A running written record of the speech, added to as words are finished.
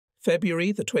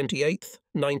February the 28th,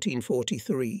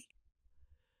 1943.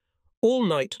 All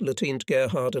night Lieutenant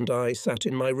Gerhard and I sat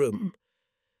in my room.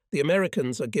 The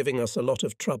Americans are giving us a lot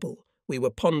of trouble. We were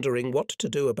pondering what to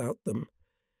do about them.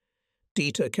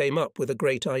 Dieter came up with a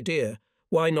great idea.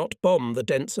 Why not bomb the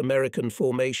dense American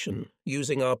formation,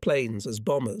 using our planes as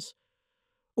bombers?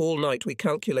 All night we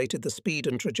calculated the speed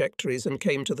and trajectories and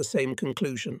came to the same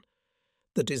conclusion.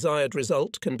 The desired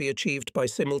result can be achieved by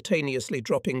simultaneously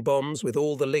dropping bombs with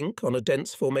all the link on a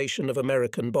dense formation of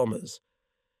American bombers.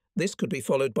 This could be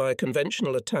followed by a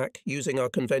conventional attack using our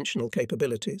conventional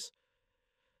capabilities.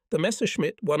 The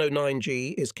Messerschmitt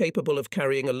 109G is capable of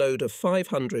carrying a load of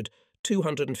 500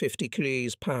 250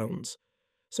 kg-pounds,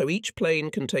 so each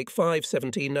plane can take 5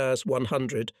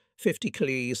 17-100 50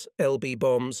 kg LB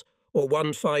bombs or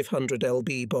one 500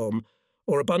 LB bomb,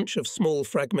 or a bunch of small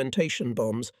fragmentation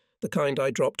bombs, the kind I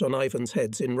dropped on Ivan's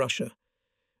heads in Russia.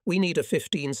 We need a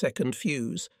 15-second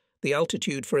fuse. The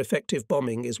altitude for effective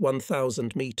bombing is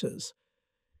 1,000 meters.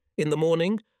 In the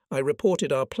morning, I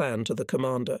reported our plan to the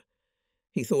commander.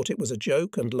 He thought it was a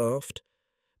joke and laughed,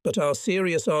 but our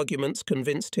serious arguments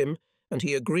convinced him, and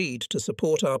he agreed to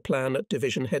support our plan at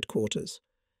division headquarters.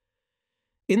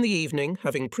 In the evening,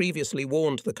 having previously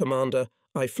warned the commander,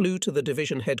 I flew to the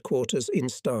division headquarters in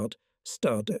Stade,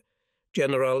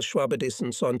 General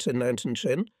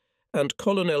Schwabedissen-Sontenantenchen, and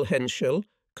Colonel Henschel,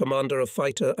 commander of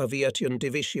Fighter Aviation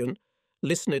Division,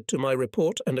 listened to my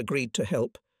report and agreed to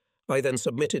help. I then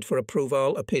submitted for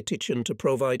approval a petition to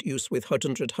provide use with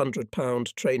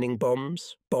 100-pound training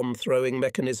bombs, bomb-throwing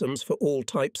mechanisms for all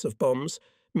types of bombs,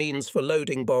 means for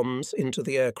loading bombs into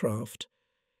the aircraft.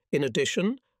 In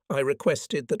addition, I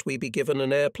requested that we be given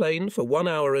an airplane for 1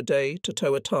 hour a day to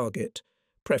tow a target,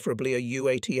 preferably a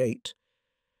U-88.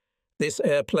 This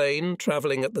airplane,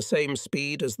 travelling at the same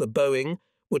speed as the Boeing,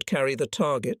 would carry the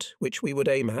target, which we would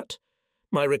aim at.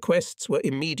 My requests were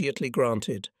immediately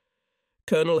granted.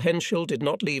 Colonel Henschel did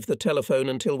not leave the telephone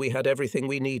until we had everything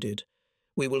we needed.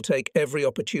 We will take every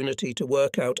opportunity to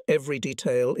work out every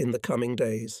detail in the coming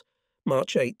days.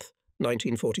 March 8th,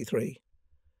 1943.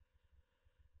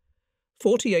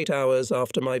 48 hours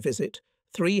after my visit,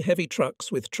 3 heavy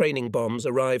trucks with training bombs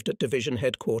arrived at division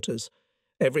headquarters.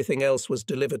 Everything else was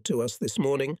delivered to us this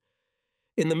morning.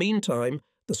 In the meantime,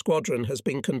 the squadron has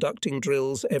been conducting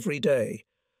drills every day.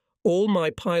 All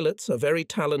my pilots are very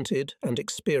talented and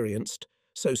experienced,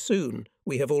 so soon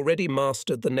we have already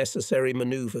mastered the necessary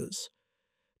maneuvers.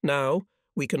 Now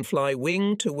we can fly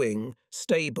wing to wing,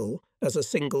 stable, as a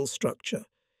single structure.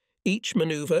 Each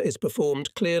maneuver is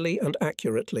performed clearly and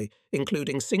accurately,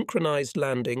 including synchronized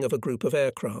landing of a group of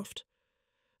aircraft.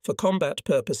 For combat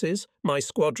purposes, my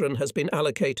squadron has been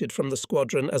allocated from the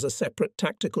squadron as a separate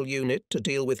tactical unit to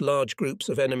deal with large groups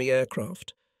of enemy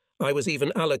aircraft. I was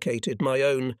even allocated my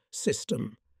own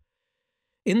system.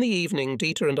 In the evening,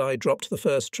 Dieter and I dropped the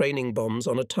first training bombs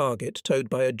on a target towed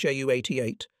by a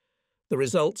Ju-88. The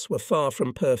results were far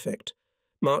from perfect.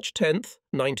 March 10th,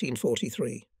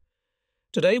 1943.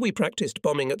 Today we practiced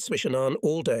bombing at Zwischenahn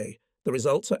all day. The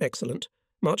results are excellent.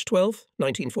 March 12th,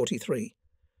 1943.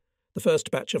 The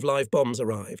first batch of live bombs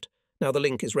arrived. Now the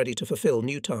link is ready to fulfill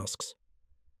new tasks.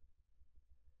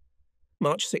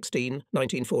 March 16,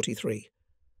 1943.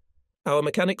 Our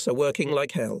mechanics are working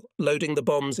like hell, loading the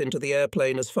bombs into the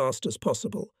airplane as fast as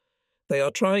possible. They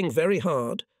are trying very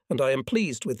hard, and I am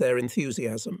pleased with their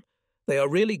enthusiasm. They are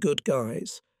really good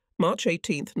guys. March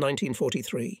 18th,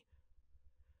 1943.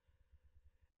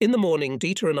 In the morning,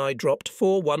 Dieter and I dropped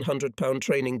 4 100-pound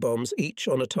training bombs each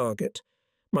on a target.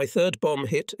 My third bomb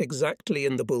hit exactly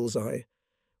in the bullseye.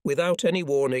 Without any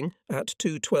warning, at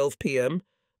 2:12 p.m.,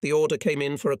 the order came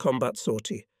in for a combat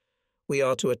sortie. We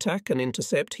are to attack and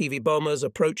intercept heavy bombers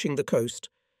approaching the coast.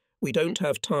 We don't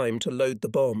have time to load the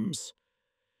bombs.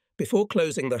 Before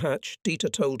closing the hatch,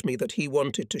 Dieter told me that he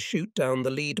wanted to shoot down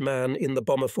the lead man in the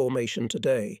bomber formation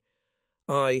today.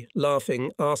 I,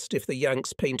 laughing, asked if the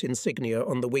Yanks paint insignia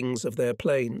on the wings of their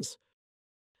planes.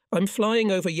 I'm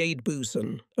flying over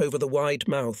Jadbusen, over the wide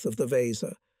mouth of the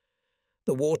Weser.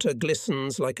 The water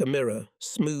glistens like a mirror,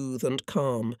 smooth and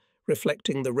calm,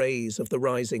 reflecting the rays of the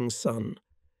rising sun.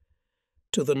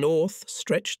 To the north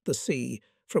stretched the sea,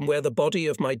 from where the body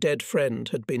of my dead friend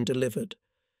had been delivered.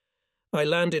 I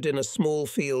landed in a small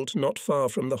field not far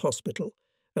from the hospital,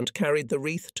 and carried the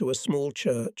wreath to a small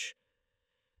church.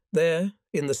 There,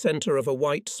 in the centre of a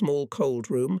white small cold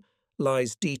room,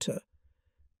 lies Dieter,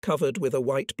 covered with a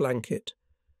white blanket.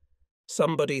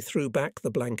 Somebody threw back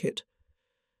the blanket.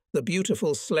 The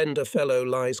beautiful, slender fellow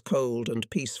lies cold and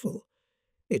peaceful.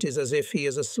 It is as if he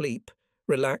is asleep,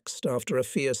 relaxed after a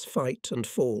fierce fight and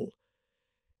fall.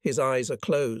 His eyes are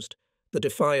closed. The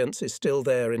defiance is still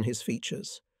there in his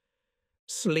features.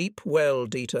 Sleep well,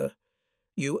 Dieter.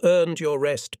 You earned your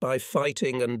rest by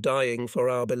fighting and dying for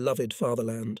our beloved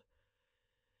fatherland.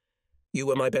 You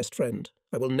were my best friend.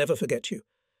 I will never forget you.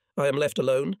 I am left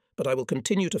alone, but I will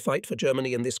continue to fight for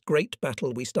Germany in this great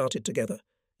battle we started together,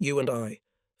 you and I,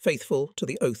 faithful to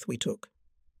the oath we took.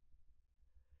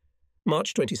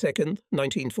 March 22nd,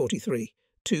 1943,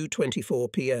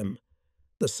 2:24 p.m.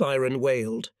 The siren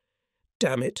wailed.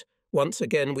 Damn it, once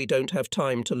again we don't have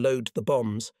time to load the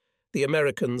bombs. The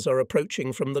Americans are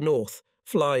approaching from the north,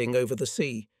 flying over the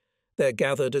sea. They're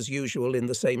gathered as usual in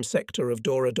the same sector of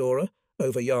Dora Dora,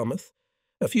 over Yarmouth.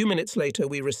 A few minutes later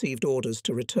we received orders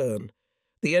to return.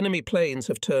 The enemy planes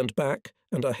have turned back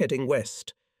and are heading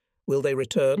west. Will they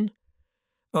return?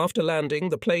 After landing,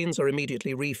 the planes are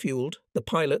immediately refueled. The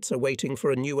pilots are waiting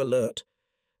for a new alert.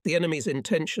 The enemy's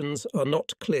intentions are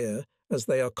not clear, as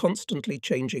they are constantly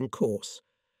changing course.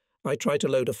 I try to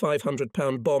load a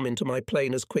 500-pound bomb into my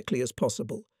plane as quickly as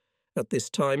possible. At this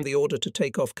time, the order to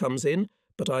take off comes in,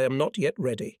 but I am not yet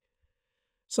ready.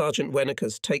 Sergeant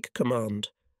Wennekers, take command.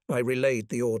 I relayed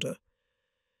the order.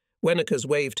 Wennekers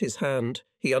waved his hand.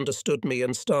 He understood me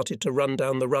and started to run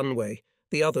down the runway.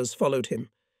 The others followed him.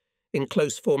 In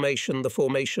close formation, the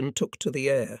formation took to the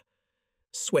air.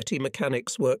 Sweaty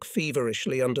mechanics work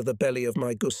feverishly under the belly of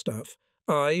my Gustav.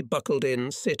 I, buckled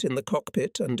in, sit in the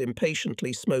cockpit and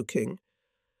impatiently smoking.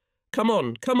 Come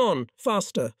on,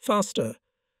 faster, faster.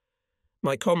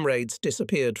 My comrades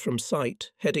disappeared from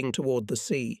sight, heading toward the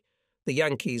sea. The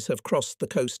Yankees have crossed the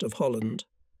coast of Holland.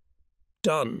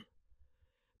 Done.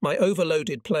 My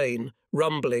overloaded plane,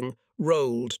 rumbling,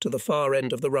 rolled to the far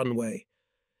end of the runway.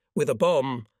 With a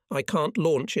bomb, I can't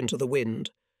launch into the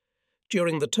wind.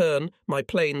 During the turn, my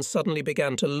plane suddenly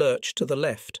began to lurch to the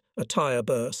left. A tire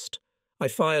burst. I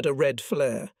fired a red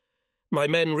flare. My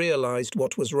men realized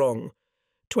what was wrong.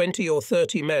 20 or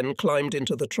 30 men climbed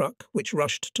into the truck, which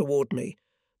rushed toward me.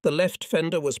 The left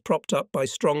fender was propped up by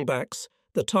strong backs.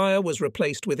 The tire was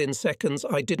replaced within seconds.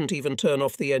 I didn't even turn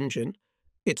off the engine.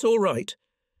 It's all right.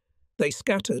 They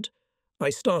scattered. I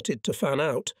started to fan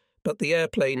out, but the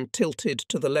airplane tilted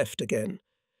to the left again.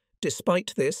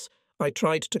 Despite this, I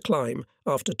tried to climb.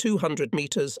 After 200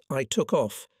 meters, I took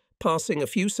off, passing a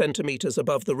few centimeters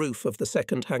above the roof of the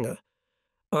second hangar.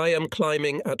 I am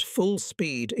climbing at full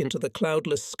speed into the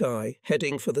cloudless sky,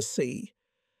 heading for the sea.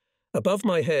 Above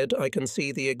my head, I can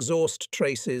see the exhaust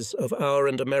traces of our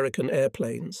and American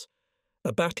airplanes.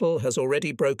 A battle has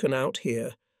already broken out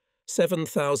here.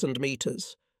 7,000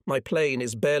 meters. My plane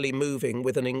is barely moving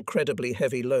with an incredibly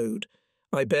heavy load.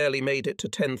 I barely made it to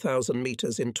 10,000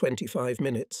 meters in 25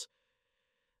 minutes.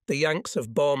 The Yanks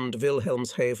have bombed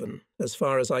Wilhelmshaven, as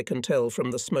far as I can tell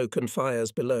from the smoke and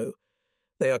fires below.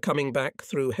 They are coming back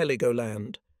through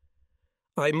Heligoland.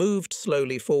 I moved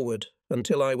slowly forward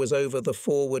until I was over the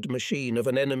forward machine of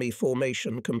an enemy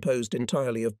formation composed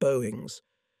entirely of Boeings.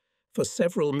 For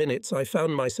several minutes I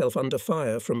found myself under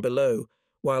fire from below,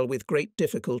 while with great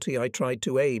difficulty I tried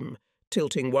to aim,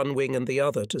 tilting one wing and the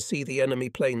other to see the enemy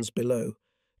planes below.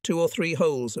 2 or 3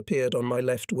 holes appeared on my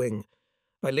left wing.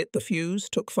 I lit the fuse,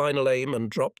 took final aim, and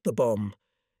dropped the bomb.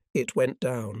 It went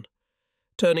down.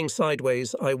 Turning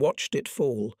sideways, I watched it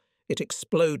fall. It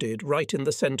exploded right in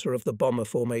the center of the bomber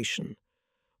formation.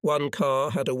 1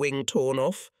 car had a wing torn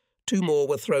off. 2 more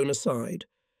were thrown aside.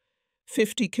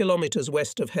 50 kilometers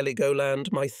west of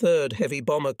Heligoland, my 3rd heavy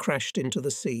bomber crashed into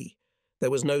the sea. There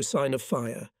was no sign of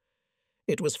fire.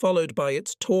 It was followed by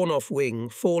its torn-off wing,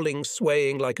 falling,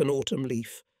 swaying like an autumn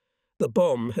leaf. The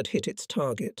bomb had hit its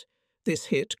target. This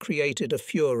hit created a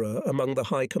furor among the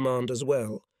high command as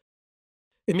well.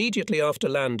 Immediately after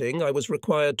landing, I was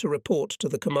required to report to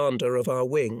the commander of our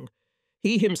wing.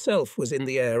 He himself was in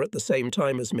the air at the same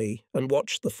time as me and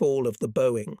watched the fall of the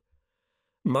Boeing.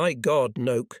 My God,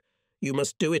 Noak, you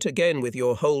must do it again with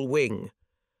your whole wing.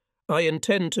 I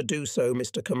intend to do so,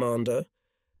 Mr. Commander.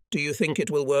 Do you think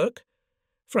it will work?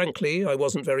 Frankly, I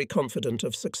wasn't very confident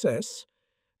of success.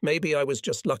 Maybe I was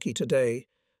just lucky today,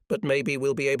 but maybe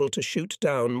we'll be able to shoot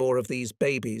down more of these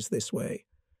babies this way.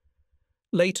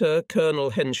 Later,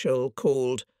 Colonel Henschel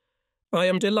called, I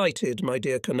am delighted, my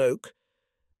dear Knoke.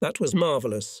 That was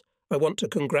marvellous. I want to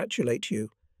congratulate you.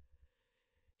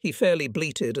 He fairly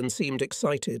bleated and seemed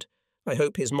excited. I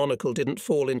hope his monocle didn't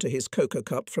fall into his cocoa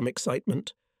cup from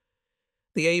excitement.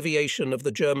 The aviation of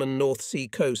the German North Sea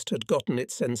coast had gotten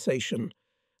its sensation.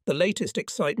 The latest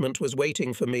excitement was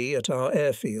waiting for me at our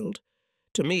airfield.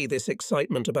 To me, this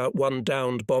excitement about one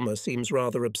downed bomber seems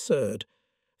rather absurd.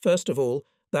 First of all,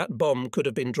 that bomb could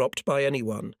have been dropped by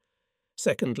anyone.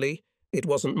 Secondly, it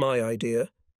wasn't my idea.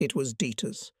 It was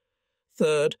Dieter's.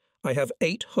 Third, I have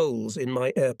 8 holes in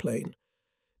my airplane.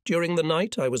 During the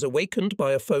night I was awakened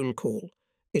by a phone call.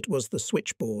 It was the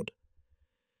switchboard.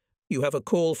 You have a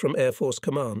call from Air Force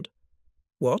Command.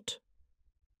 What?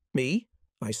 Me?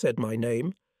 I said my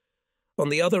name. On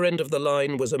the other end of the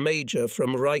line was a major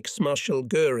from Reichsmarschall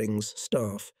Göring's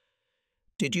staff.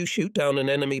 Did you shoot down an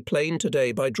enemy plane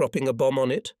today by dropping a bomb on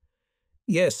it?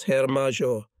 Yes, Herr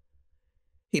Major.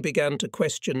 He began to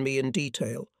question me in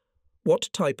detail. What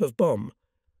type of bomb?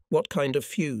 What kind of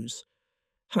fuse?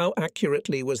 How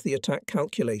accurately was the attack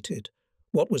calculated?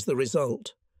 What was the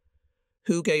result?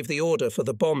 Who gave the order for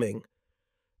the bombing?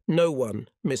 No one,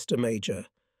 Mr. Major.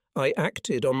 I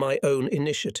acted on my own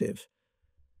initiative.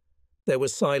 There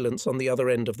was silence on the other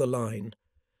end of the line.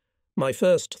 My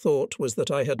first thought was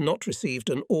that I had not received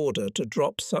an order to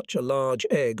drop such a large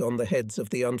egg on the heads of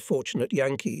the unfortunate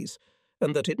Yankees,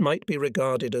 and that it might be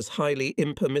regarded as highly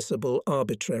impermissible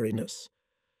arbitrariness.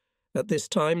 At this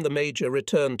time the Major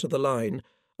returned to the line.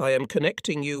 I am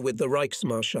connecting you with the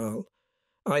Reichsmarschall.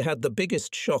 I had the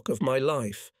biggest shock of my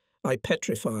life. I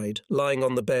petrified, lying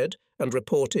on the bed, and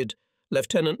reported,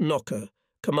 Lieutenant Knocker,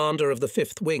 commander of the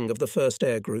 5th Wing of the 1st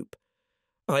Air Group.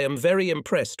 I am very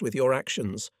impressed with your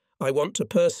actions. I want to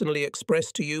personally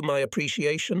express to you my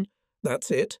appreciation.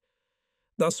 That's it.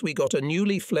 Thus we got a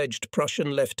newly fledged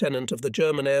Prussian lieutenant of the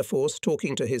German Air Force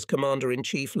talking to his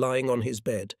commander-in-chief lying on his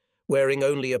bed, wearing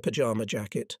only a pajama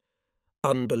jacket.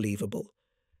 Unbelievable.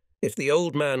 If the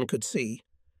old man could see.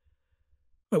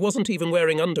 I wasn't even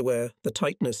wearing underwear, the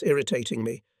tightness irritating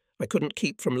me. I couldn't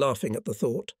keep from laughing at the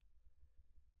thought.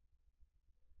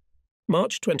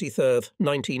 March 23rd,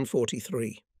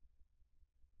 1943.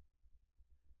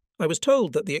 I was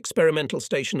told that the experimental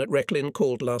station at Rechlin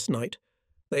called last night.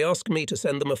 They asked me to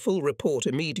send them a full report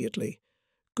immediately.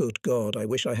 Good God, I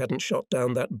wish I hadn't shot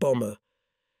down that bomber.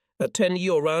 At 10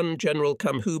 Uran, General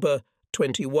Kamhuber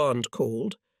 21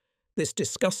 called. This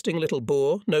disgusting little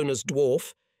boor, known as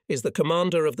Dwarf, is the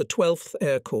commander of the 12th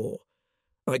Air Corps.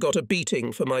 I got a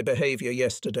beating for my behaviour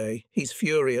yesterday. He's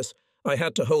furious. I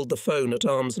had to hold the phone at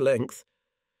arm's length.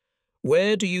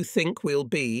 Where do you think we'll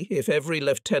be if every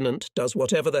lieutenant does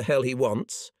whatever the hell he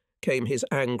wants? Came his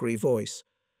angry voice.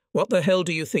 What the hell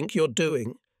do you think you're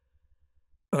doing?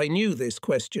 I knew this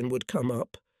question would come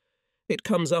up. It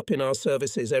comes up in our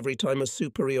services every time a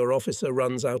superior officer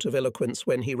runs out of eloquence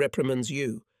when he reprimands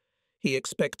you. He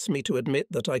expects me to admit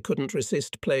that I couldn't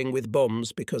resist playing with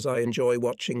bombs because I enjoy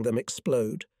watching them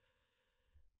explode.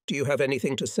 Do you have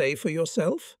anything to say for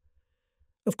yourself?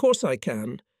 Of course I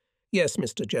can. Yes,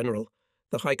 Mr. General.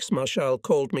 The Reichsmarschall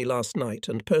called me last night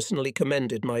and personally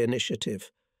commended my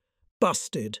initiative.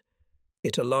 Busted!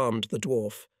 It alarmed the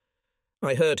dwarf.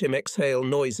 I heard him exhale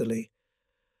noisily.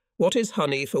 What is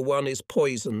honey for one is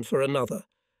poison for another,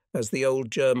 as the old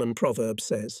German proverb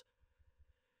says.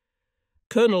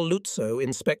 Colonel Lutzow,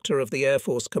 inspector of the Air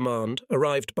Force Command,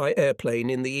 arrived by airplane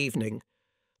in the evening.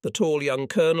 The tall young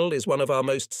colonel is one of our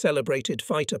most celebrated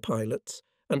fighter pilots,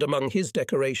 and among his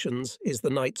decorations is the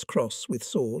Knight's Cross with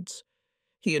swords.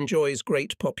 He enjoys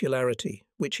great popularity,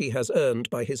 which he has earned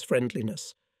by his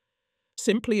friendliness.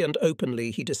 Simply and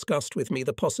openly he discussed with me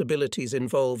the possibilities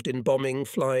involved in bombing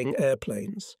flying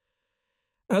airplanes.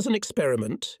 As an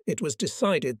experiment, it was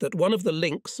decided that one of the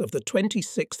links of the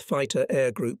 26th Fighter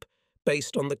Air Group,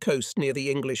 based on the coast near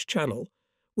the English Channel,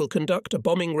 will conduct a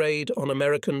bombing raid on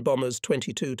American bombers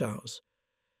 22 Dows.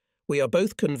 We are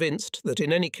both convinced that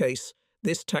in any case,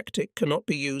 this tactic cannot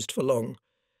be used for long.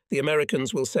 The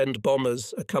Americans will send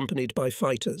bombers accompanied by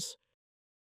fighters.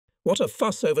 What a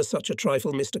fuss over such a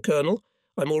trifle, Mr. Colonel.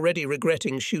 I'm already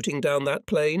regretting shooting down that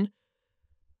plane.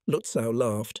 Lutzow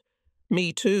laughed.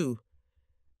 Me too.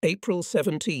 April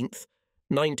 17th,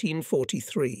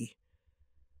 1943.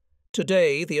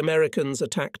 Today the Americans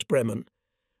attacked Bremen.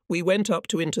 We went up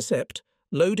to intercept,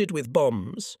 loaded with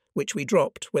bombs, which we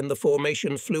dropped when the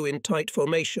formation flew in tight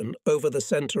formation over the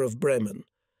centre of Bremen.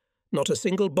 Not a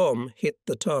single bomb hit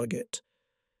the target.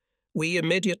 We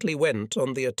immediately went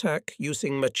on the attack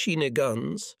using machine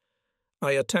guns.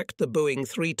 I attacked the Boeing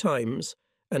 3 times,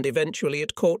 and eventually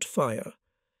it caught fire.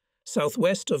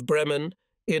 Southwest of Bremen,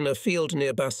 in a field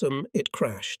near Bassum, it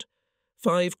crashed.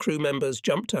 5 crew members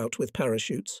jumped out with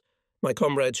parachutes. My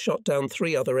comrades shot down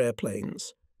 3 other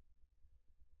airplanes.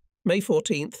 May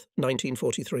 14th,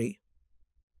 1943.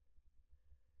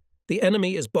 The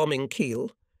enemy is bombing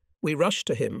Kiel. We rushed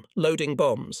to him, loading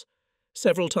bombs.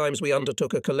 Several times we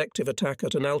undertook a collective attack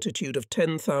at an altitude of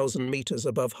 10,000 metres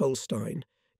above Holstein.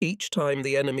 Each time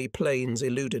the enemy planes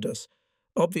eluded us.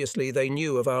 Obviously they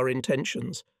knew of our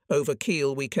intentions. Over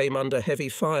Kiel we came under heavy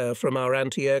fire from our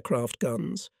anti-aircraft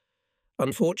guns.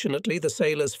 Unfortunately, the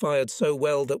sailors fired so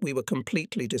well that we were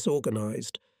completely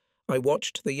disorganized. I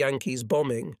watched the Yankees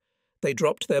bombing. They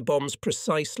dropped their bombs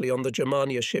precisely on the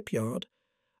Germania shipyard.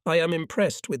 I am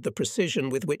impressed with the precision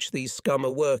with which these scum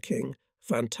are working.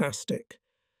 Fantastic.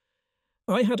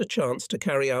 I had a chance to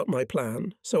carry out my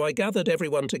plan, so I gathered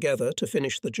everyone together to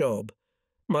finish the job.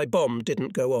 My bomb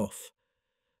didn't go off.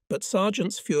 But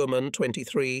Sergeants Fuhrman,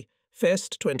 23,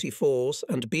 Fest, 24s,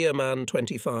 and Biermann,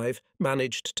 25,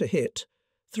 managed to hit.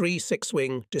 3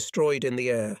 six-wing destroyed in the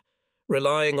air.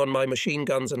 Relying on my machine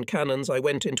guns and cannons, I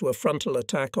went into a frontal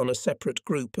attack on a separate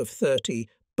group of 30,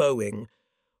 Boeing.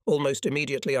 Almost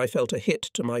immediately I felt a hit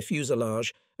to my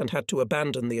fuselage and had to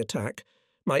abandon the attack.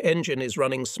 My engine is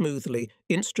running smoothly.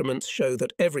 Instruments show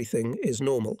that everything is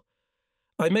normal.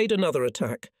 I made another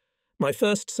attack. My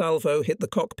first salvo hit the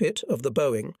cockpit of the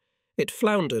Boeing. It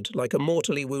floundered like a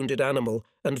mortally wounded animal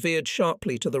and veered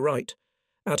sharply to the right.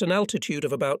 At an altitude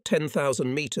of about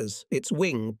 10,000 meters, its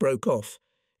wing broke off.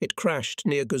 It crashed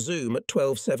near Gazoom at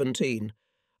 12:17.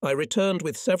 I returned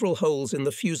with several holes in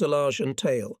the fuselage and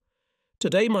tail.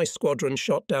 Today my squadron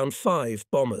shot down 5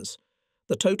 bombers.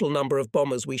 The total number of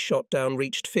bombers we shot down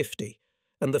reached 50,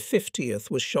 and the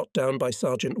 50th was shot down by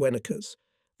Sergeant Wenekers.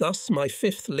 Thus my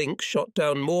 5th link shot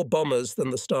down more bombers than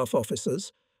the staff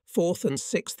officers, 4th and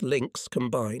 6th links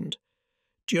combined.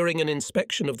 During an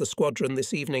inspection of the squadron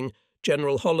this evening,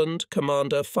 General Holland,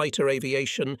 Commander, Fighter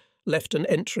Aviation, left an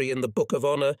entry in the Book of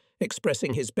Honor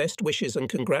expressing his best wishes and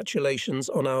congratulations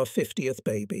on our 50th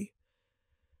baby.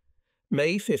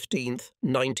 May 15,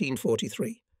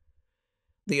 1943.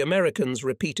 The Americans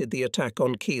repeated the attack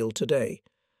on Kiel today.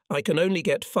 I can only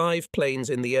get 5 planes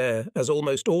in the air, as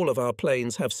almost all of our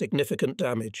planes have significant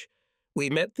damage.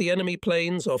 We met the enemy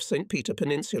planes off St. Peter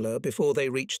Peninsula before they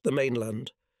reached the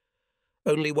mainland.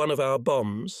 Only one of our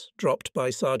bombs, dropped by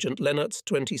Sergeant Lennert's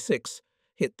 26,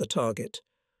 hit the target.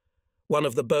 One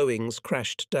of the Boeings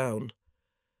crashed down.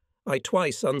 I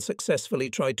twice unsuccessfully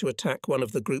tried to attack one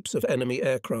of the groups of enemy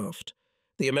aircraft.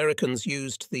 The Americans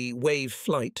used the wave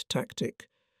flight tactic.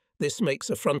 This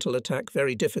makes a frontal attack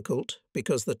very difficult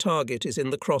because the target is in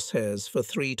the crosshairs for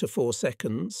 3 to 4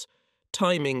 seconds.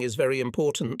 Timing is very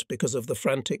important because of the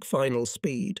frantic final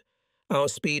speed. Our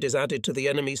speed is added to the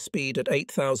enemy's speed at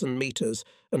 8,000 meters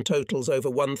and totals over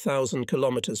 1,000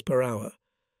 kilometers per hour.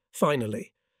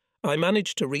 Finally, I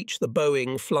managed to reach the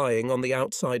Boeing flying on the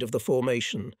outside of the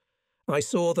formation. I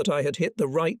saw that I had hit the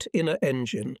right inner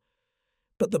engine,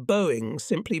 but the Boeing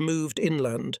simply moved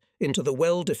inland into the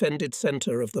well-defended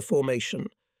center of the formation.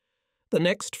 The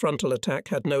next frontal attack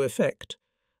had no effect.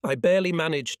 I barely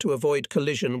managed to avoid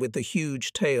collision with the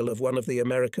huge tail of one of the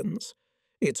Americans.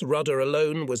 Its rudder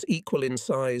alone was equal in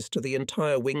size to the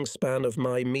entire wingspan of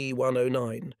my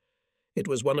Me-109. It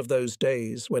was one of those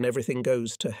days when everything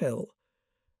goes to hell.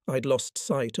 I'd lost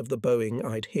sight of the Boeing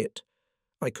I'd hit.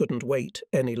 I couldn't wait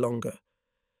any longer.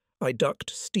 I ducked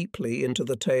steeply into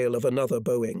the tail of another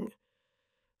Boeing.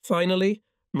 Finally,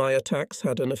 my attacks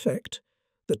had an effect.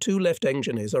 The 2 left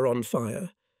engines are on fire.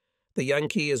 The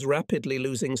Yankee is rapidly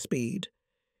losing speed.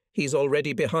 He's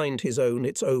already behind his own.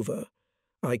 It's over.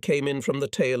 I came in from the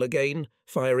tail again,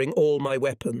 firing all my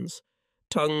weapons.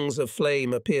 Tongues of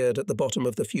flame appeared at the bottom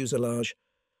of the fuselage.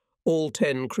 All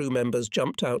 10 crew members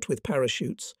jumped out with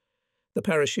parachutes. The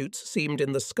parachutes seemed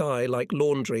in the sky like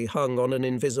laundry hung on an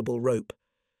invisible rope.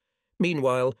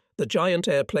 Meanwhile, the giant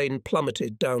airplane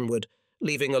plummeted downward,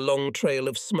 leaving a long trail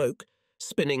of smoke,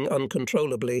 spinning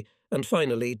uncontrollably, and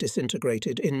finally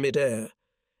disintegrated in mid-air.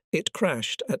 It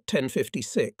crashed at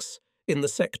 10:56, in the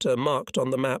sector marked on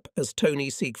the map as Tony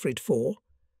Siegfried 4.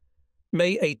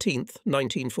 May 18,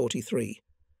 1943.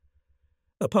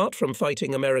 Apart from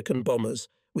fighting American bombers,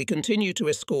 we continue to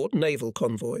escort naval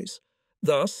convoys.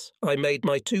 Thus, I made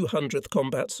my 200th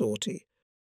combat sortie.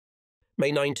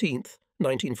 May 19,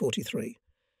 1943.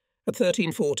 At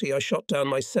 13:40, I shot down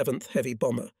my 7th heavy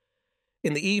bomber.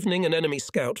 In the evening, an enemy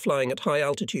scout flying at high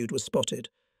altitude was spotted.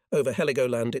 Over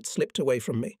Heligoland, it slipped away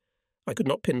from me. I could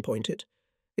not pinpoint it.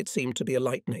 It seemed to be a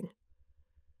lightning.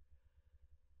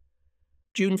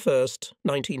 June 1st,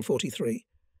 1943.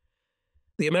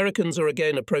 The Americans are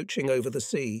again approaching over the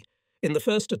sea. In the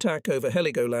first attack over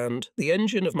Heligoland, the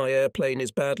engine of my airplane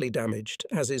is badly damaged,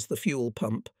 as is the fuel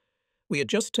pump. We had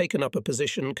just taken up a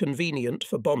position convenient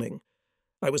for bombing.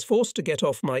 I was forced to get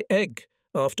off my egg,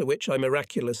 after which I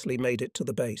miraculously made it to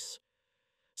the base.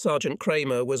 Sergeant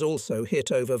Kramer was also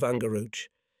hit over Wangerooge.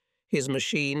 His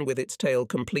machine, with its tail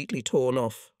completely torn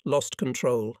off, lost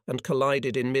control and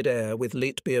collided in mid-air with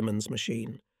Lit Biermann's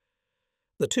machine.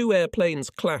 The 2 airplanes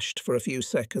clashed for a few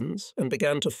seconds and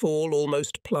began to fall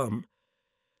almost plumb.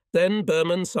 Then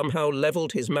Berman somehow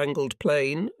levelled his mangled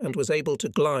plane and was able to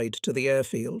glide to the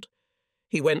airfield.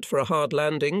 He went for a hard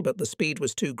landing, but the speed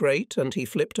was too great and he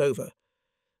flipped over.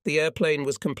 The airplane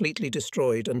was completely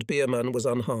destroyed and Biermann was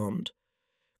unharmed.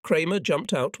 Kramer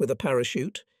jumped out with a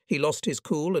parachute. He lost his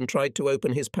cool and tried to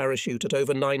open his parachute at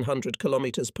over 900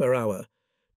 kilometers per hour.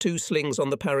 2 slings on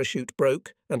the parachute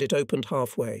broke and it opened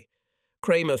halfway.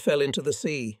 Kramer fell into the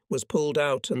sea, was pulled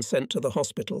out and sent to the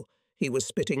hospital. He was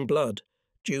spitting blood.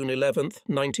 June 11th,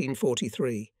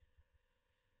 1943.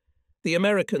 The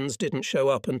Americans didn't show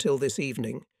up until this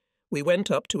evening. We went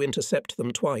up to intercept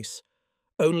them twice.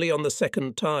 Only on the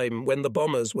second time, when the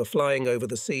bombers were flying over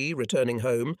the sea, returning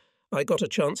home, I got a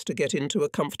chance to get into a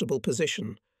comfortable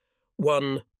position.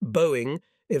 One Boeing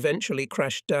eventually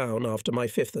crashed down after my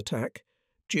 5th attack,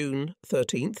 June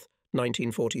 13th,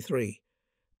 1943.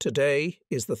 Today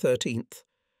is the 13th.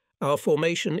 Our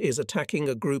formation is attacking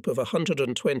a group of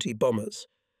 120 bombers.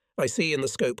 I see in the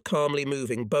scope calmly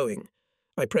moving Boeing.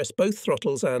 I press both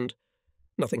throttles and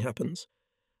nothing happens.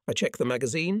 I check the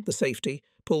magazine, the safety,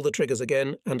 pull the triggers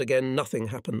again, and again nothing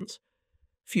happens.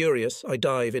 Furious, I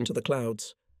dive into the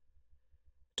clouds.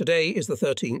 Today is the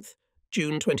 13th,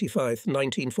 June 25th,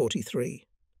 1943.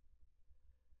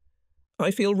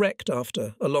 I feel wrecked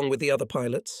after, along with the other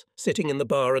pilots, sitting in the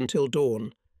bar until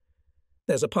dawn.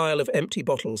 There's a pile of empty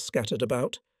bottles scattered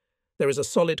about. There is a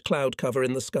solid cloud cover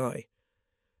in the sky.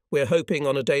 We're hoping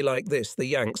on a day like this the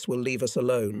Yanks will leave us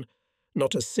alone.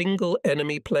 Not a single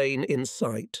enemy plane in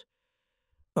sight.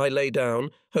 I lay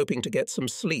down, hoping to get some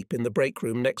sleep in the break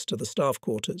room next to the staff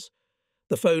quarters.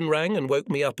 The phone rang and woke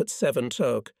me up at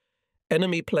 7:00.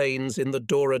 Enemy planes in the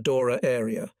Dora Dora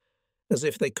area, as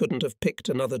if they couldn't have picked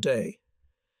another day.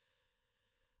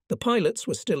 The pilots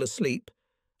were still asleep.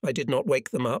 I did not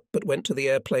wake them up, but went to the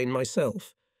airplane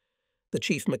myself. The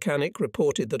chief mechanic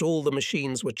reported that all the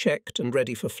machines were checked and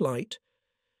ready for flight.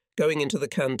 Going into the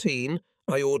canteen,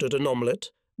 I ordered an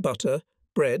omelette, butter,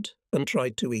 bread, and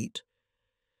tried to eat.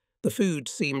 The food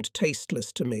seemed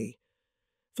tasteless to me.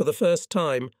 For the first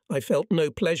time, I felt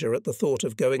no pleasure at the thought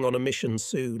of going on a mission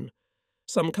soon.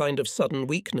 Some kind of sudden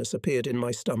weakness appeared in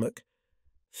my stomach.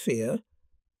 Fear?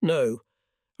 No.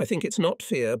 I think it's not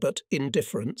fear, but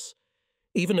indifference.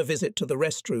 Even a visit to the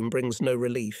restroom brings no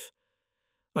relief.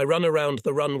 I run around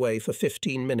the runway for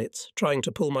 15 minutes, trying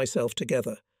to pull myself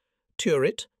together.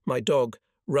 Turret, my dog,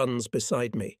 runs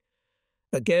beside me.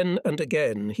 Again and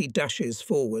again he dashes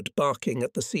forward, barking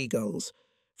at the seagulls.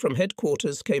 From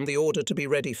headquarters came the order to be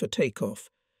ready for takeoff.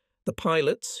 The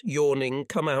pilots, yawning,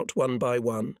 come out one by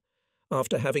one.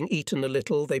 After having eaten a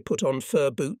little, they put on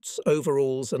fur boots,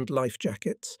 overalls and life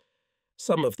jackets.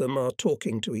 Some of them are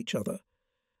talking to each other.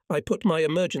 I put my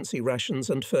emergency rations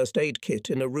and first aid kit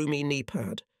in a roomy knee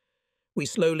pad. We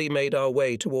slowly made our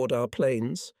way toward our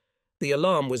planes. The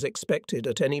alarm was expected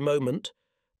at any moment.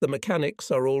 The mechanics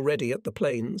are already at the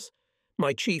planes.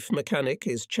 My chief mechanic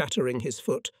is chattering his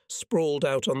foot, sprawled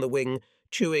out on the wing,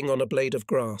 chewing on a blade of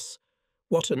grass.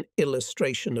 What an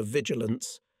illustration of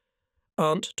vigilance.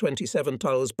 Aunt 27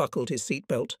 Tulls buckled his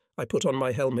seatbelt. I put on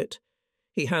my helmet.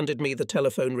 He handed me the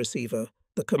telephone receiver.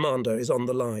 The commander is on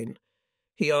the line.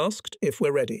 He asked if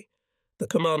we're ready. The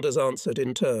commanders answered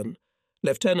in turn.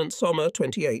 Lieutenant Sommer,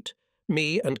 28,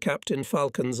 me and Captain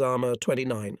Falkensarmer,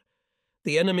 29.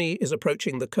 The enemy is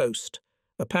approaching the coast.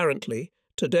 Apparently,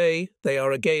 today they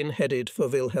are again headed for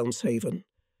Wilhelmshaven.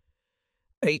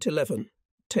 8:11.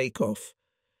 Take off.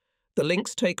 The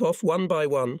Lynx take off one by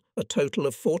one, a total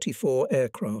of 44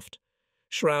 aircraft.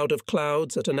 Shroud of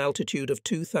clouds at an altitude of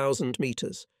 2,000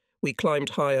 metres. We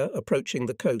climbed higher, approaching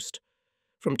the coast.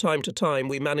 From time to time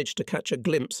we managed to catch a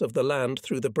glimpse of the land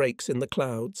through the breaks in the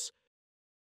clouds.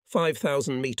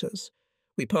 5,000 metres.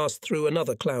 We passed through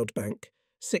another cloud bank.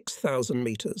 6,000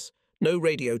 metres. No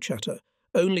radio chatter.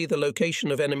 Only the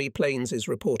location of enemy planes is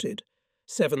reported.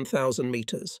 7,000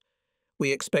 metres.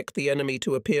 We expect the enemy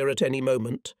to appear at any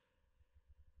moment.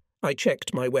 I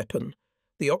checked my weapon.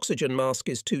 The oxygen mask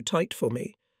is too tight for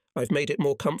me. I've made it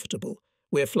more comfortable.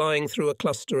 We're flying through a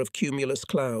cluster of cumulus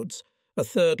clouds, a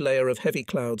third layer of heavy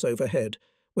clouds overhead.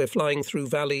 We're flying through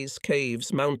valleys,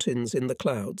 caves, mountains in the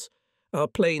clouds. Our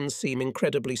planes seem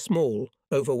incredibly small,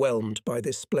 overwhelmed by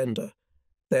this splendour.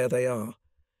 There they are.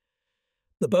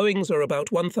 The Boeings are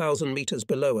about 1,000 metres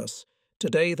below us.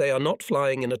 Today they are not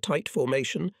flying in a tight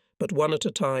formation, but one at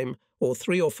a time, or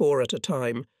 3 or 4 at a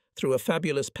time, through a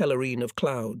fabulous pelerine of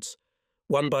clouds.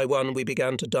 One by one we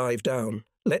began to dive down.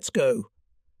 Let's go.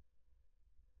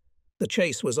 The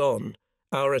chase was on.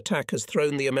 Our attack has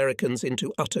thrown the Americans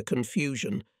into utter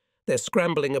confusion. They're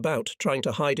scrambling about, trying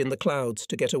to hide in the clouds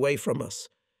to get away from us.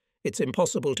 It's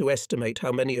impossible to estimate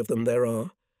how many of them there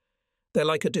are. They're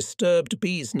like a disturbed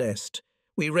bee's nest.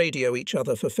 We radio each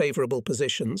other for favourable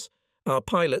positions. Our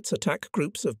pilots attack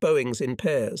groups of Boeings in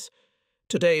pairs.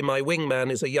 Today my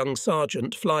wingman is a young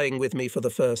sergeant flying with me for the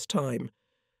first time.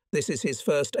 This is his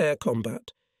first air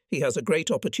combat. He has a great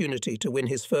opportunity to win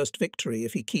his first victory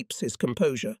if he keeps his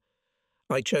composure.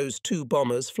 I chose 2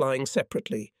 bombers flying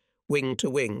separately. Wing to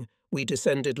wing, we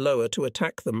descended lower to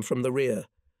attack them from the rear.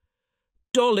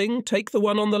 "Dolling, take the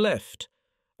one on the left."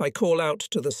 I call out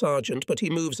to the sergeant, but he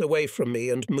moves away from me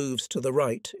and moves to the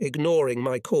right, ignoring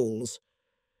my calls.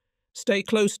 "Stay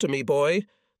close to me, boy.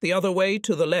 The other way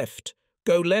to the left.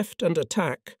 Go left and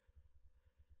attack."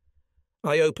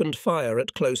 I opened fire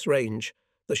at close range.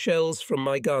 The shells from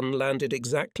my gun landed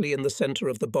exactly in the centre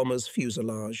of the bomber's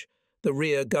fuselage. The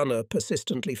rear gunner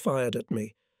persistently fired at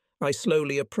me. I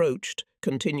slowly approached,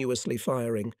 continuously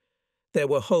firing. There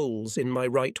were holes in my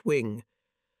right wing.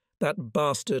 That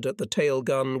bastard at the tail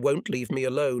gun won't leave me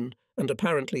alone, and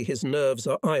apparently his nerves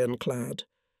are ironclad.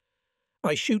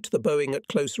 I shoot the Boeing at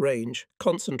close range,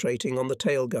 concentrating on the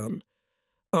tail gun.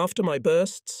 After my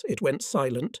bursts, it went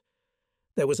silent.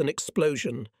 There was an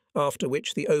explosion, after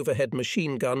which the overhead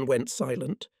machine gun went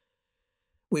silent.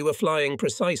 We were flying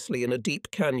precisely in a deep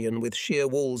canyon with sheer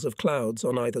walls of clouds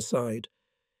on either side.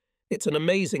 It's an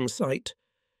amazing sight.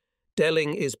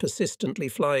 Delling is persistently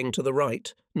flying to the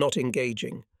right, not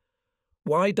engaging.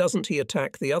 Why doesn't he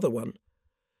attack the other one?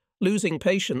 Losing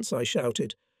patience, I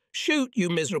shouted. "Shoot, you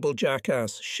miserable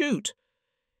jackass, shoot!"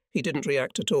 He didn't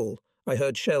react at all. I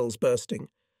heard shells bursting.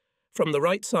 From the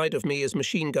right side of me is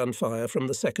machine gun fire from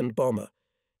the second bomber.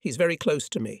 He's very close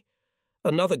to me.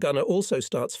 Another gunner also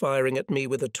starts firing at me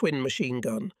with a twin machine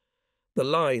gun. The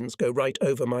lines go right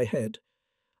over my head.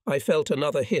 I felt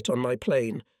another hit on my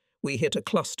plane. We hit a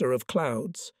cluster of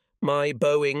clouds. My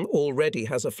Boeing already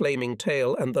has a flaming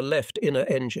tail and the left inner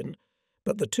engine.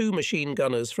 But the 2 machine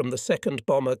gunners from the second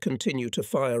bomber continue to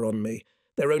fire on me.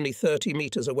 They're only 30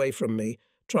 metres away from me,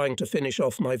 trying to finish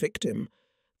off my victim.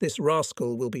 This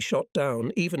rascal will be shot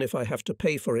down, even if I have to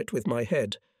pay for it with my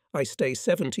head. I stay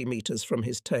 70 metres from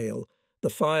his tail.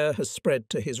 The fire has spread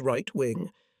to his right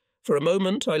wing. For a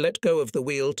moment I let go of the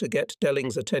wheel to get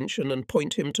Delling's attention and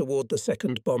point him toward the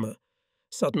second bomber.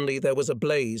 Suddenly there was a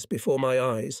blaze before my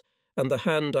eyes, and the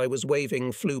hand I was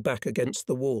waving flew back against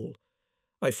the wall.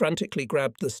 I frantically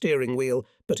grabbed the steering wheel,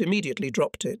 but immediately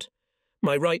dropped it.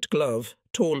 My right glove,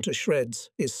 torn to shreds,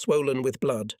 is swollen with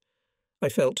blood. I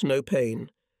felt no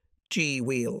pain.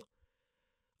 G-wheel.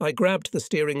 I grabbed the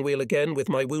steering wheel again with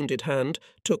my wounded hand,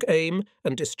 took aim,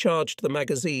 and discharged the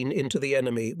magazine into the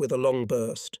enemy with a long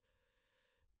burst.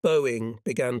 Boeing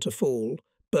began to fall,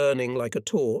 burning like a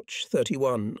torch,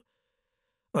 31.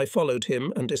 I followed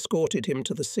him and escorted him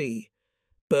to the sea.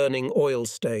 Burning oil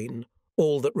stain,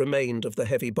 all that remained of the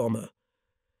heavy bomber.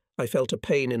 I felt a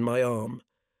pain in my arm.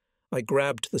 I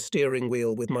grabbed the steering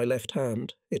wheel with my left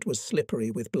hand. It was slippery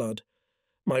with blood.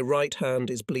 My right hand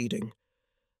is bleeding.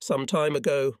 Some time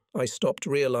ago, I stopped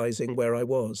realizing where I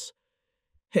was.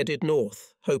 Headed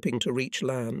north, hoping to reach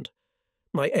land.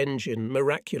 My engine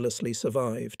miraculously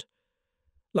survived.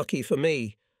 Lucky for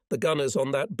me, the gunners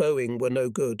on that Boeing were no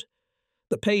good.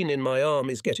 The pain in my arm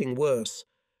is getting worse.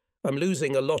 I'm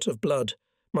losing a lot of blood.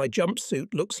 My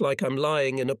jumpsuit looks like I'm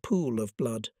lying in a pool of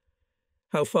blood.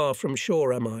 How far from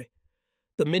shore am I?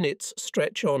 The minutes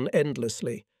stretch on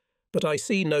endlessly, but I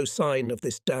see no sign of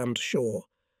this damned shore.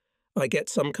 I get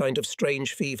some kind of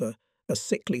strange fever, a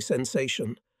sickly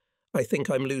sensation. I think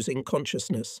I'm losing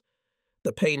consciousness.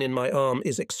 The pain in my arm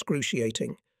is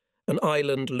excruciating. An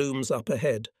island looms up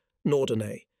ahead,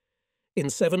 Norderney. In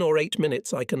 7 or 8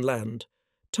 minutes I can land.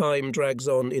 Time drags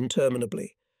on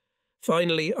interminably.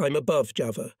 Finally, I'm above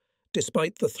Java.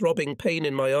 Despite the throbbing pain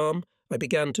in my arm, I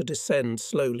began to descend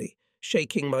slowly,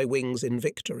 shaking my wings in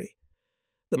victory.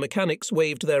 The mechanics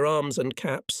waved their arms and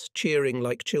caps, cheering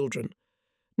like children.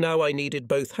 Now I needed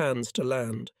both hands to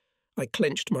land. I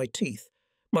clenched my teeth.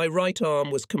 My right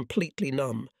arm was completely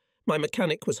numb. My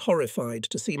mechanic was horrified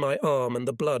to see my arm and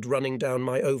the blood running down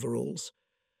my overalls.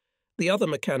 The other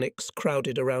mechanics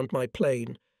crowded around my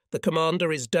plane. "The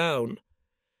commander is down."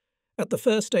 At the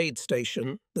first aid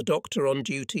station, the doctor on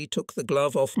duty took the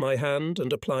glove off my hand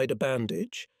and applied a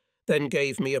bandage, then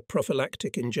gave me a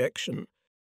prophylactic injection.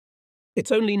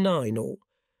 It's only 9 all.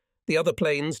 The other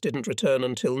planes didn't return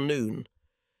until noon.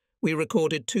 We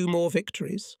recorded 2 more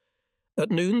victories. At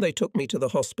noon they took me to the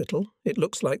hospital. It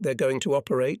looks like they're going to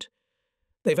operate.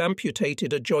 They've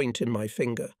amputated a joint in my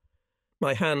finger.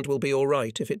 My hand will be all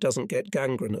right if it doesn't get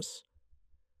gangrenous.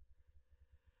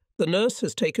 The nurse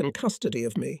has taken custody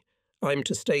of me. I'm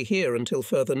to stay here until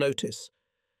further notice.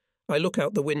 I look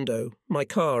out the window. My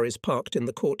car is parked in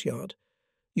the courtyard.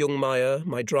 Jungmeier,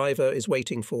 my driver, is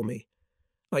waiting for me.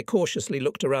 I cautiously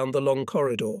looked around the long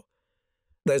corridor.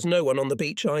 There's no one on the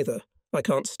beach either. I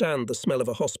can't stand the smell of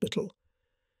a hospital.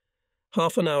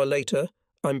 Half an hour later,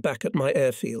 I'm back at my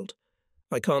airfield.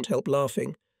 I can't help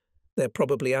laughing. They're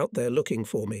probably out there looking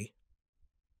for me.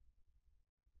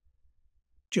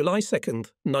 July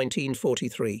 2nd,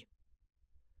 1943.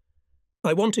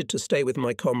 I wanted to stay with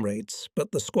my comrades,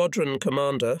 but the squadron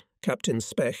commander, Captain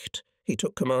Specht, he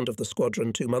took command of the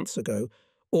squadron 2 months ago,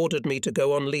 ordered me to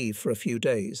go on leave for a few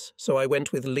days, so I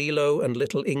went with Lilo and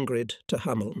little Ingrid to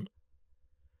Hameln.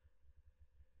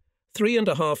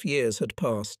 3.5 years had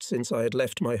passed since I had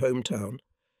left my hometown.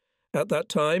 At that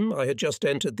time, I had just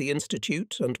entered the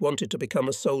institute and wanted to become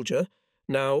a soldier.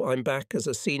 Now I'm back as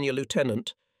a senior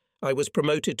lieutenant. I was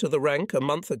promoted to the rank a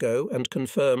month ago and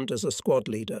confirmed as a squad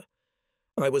leader.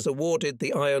 I was awarded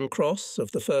the Iron Cross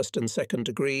of the 1st and 2nd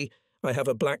degree. I have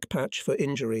a black patch for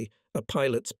injury, a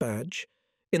pilot's badge.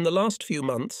 In the last few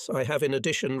months, I have in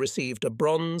addition received a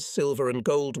bronze, silver and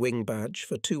gold wing badge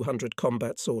for 200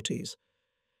 combat sorties.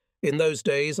 In those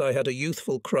days, I had a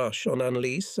youthful crush on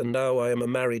Anneliese, and now I am a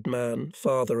married man,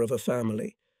 father of a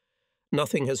family.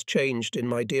 Nothing has changed in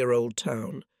my dear old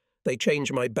town. They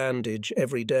change my bandage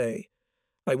every day.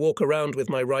 I walk around with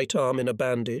my right arm in a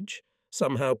bandage.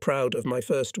 Somehow proud of my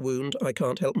first wound, I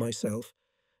can't help myself.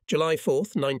 July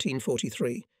 4th,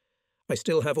 1943. I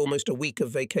still have almost a week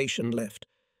of vacation left,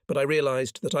 but I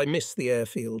realized that I miss the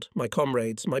airfield, my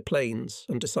comrades, my planes,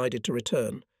 and decided to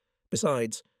return.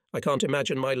 Besides, I can't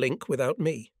imagine my link without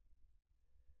me.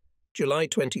 July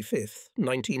 25th,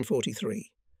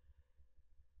 1943.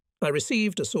 I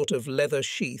received a sort of leather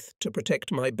sheath to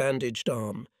protect my bandaged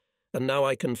arm, and now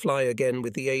I can fly again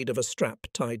with the aid of a strap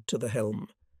tied to the helm.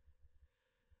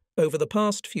 Over the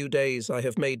past few days, I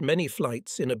have made many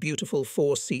flights in a beautiful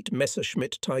 4-seat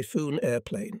Messerschmitt Typhoon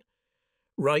airplane.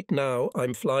 Right now,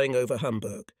 I'm flying over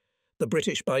Hamburg. The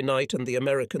British by night and the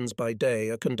Americans by day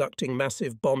are conducting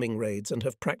massive bombing raids and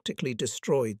have practically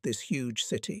destroyed this huge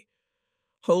city.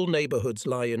 Whole neighbourhoods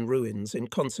lie in ruins in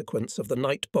consequence of the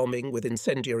night bombing with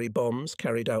incendiary bombs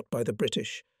carried out by the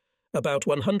British. About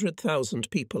 100,000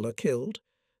 people are killed.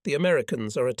 The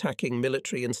Americans are attacking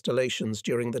military installations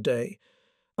during the day.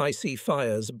 I see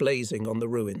fires blazing on the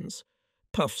ruins.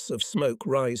 Puffs of smoke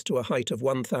rise to a height of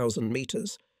 1,000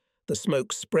 metres. The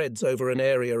smoke spreads over an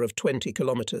area of 20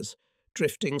 kilometres,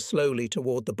 drifting slowly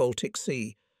toward the Baltic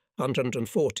Sea,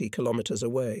 140 kilometres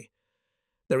away.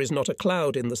 There is not a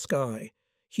cloud in the sky.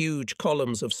 Huge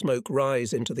columns of smoke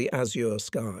rise into the azure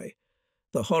sky.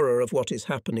 The horror of what is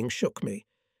happening shook me.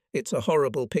 It's a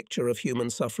horrible picture of human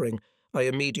suffering. I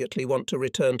immediately want to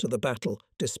return to the battle,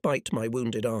 despite my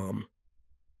wounded arm.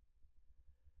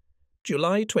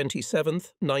 July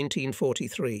 27th,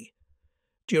 1943.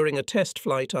 During a test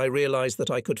flight, I realized that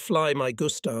I could fly my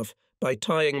Gustav by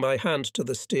tying my hand to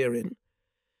the steering.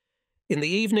 In the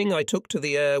evening, I took to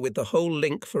the air with the whole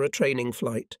link for a training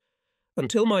flight.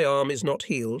 Until my arm is not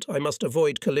healed, I must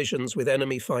avoid collisions with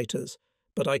enemy fighters,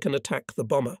 but I can attack the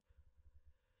bomber.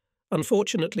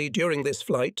 Unfortunately, during this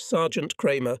flight, Sergeant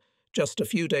Kramer, just a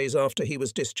few days after he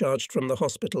was discharged from the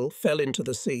hospital, fell into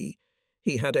the sea.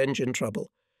 He had engine trouble.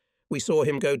 We saw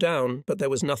him go down, but there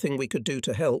was nothing we could do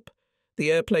to help.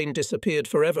 The airplane disappeared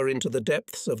forever into the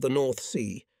depths of the North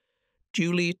Sea.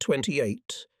 July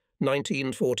 28,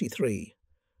 1943.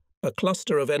 A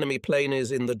cluster of enemy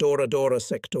planes in the Dora Dora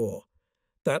sector.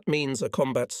 That means a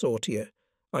combat sortie.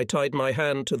 I tied my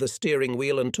hand to the steering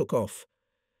wheel and took off.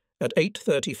 At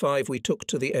 8:35 we took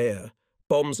to the air.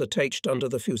 Bombs attached under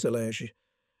the fuselage.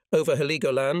 Over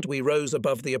Heligoland we rose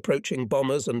above the approaching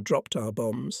bombers and dropped our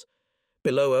bombs.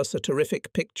 Below us a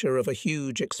terrific picture of a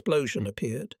huge explosion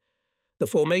appeared. The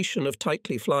formation of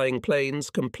tightly flying planes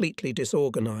completely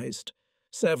disorganized.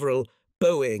 Several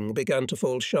Boeing began to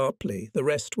fall sharply, the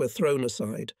rest were thrown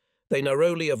aside. They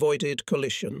narrowly avoided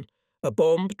collision. A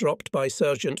bomb dropped by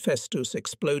Sergeant Festus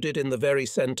exploded in the very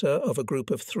centre of a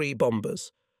group of 3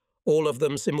 bombers. All of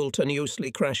them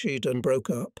simultaneously crashed and broke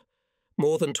up.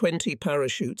 More than 20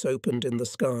 parachutes opened in the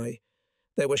sky.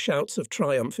 There were shouts of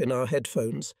triumph in our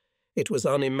headphones. It was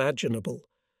unimaginable.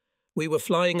 We were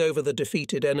flying over the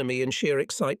defeated enemy in sheer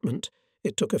excitement.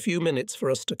 It took a few minutes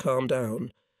for us to calm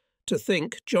down. To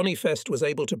think Johnny Fest was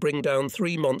able to bring down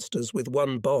 3 monsters with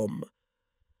 1 bomb.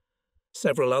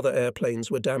 Several other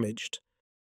airplanes were damaged.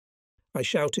 I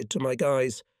shouted to my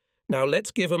guys, "Now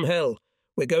let's give 'em hell.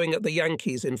 We're going at the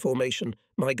Yankees in formation.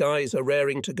 My guys are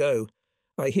raring to go.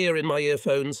 I hear in my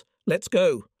earphones, 'Let's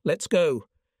go, let's go.'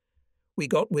 We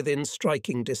got within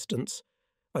striking distance.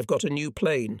 I've got a new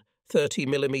plane,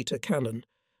 30mm cannon.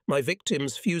 My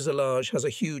victim's fuselage has a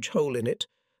huge hole in it.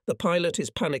 The pilot is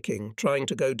panicking, trying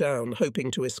to go down,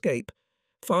 hoping to escape.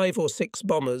 5 or 6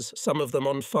 bombers, some of them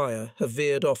on fire, have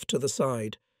veered off to the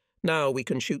side. Now we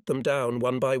can shoot them down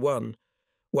one by one.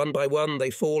 One by one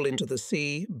they fall into the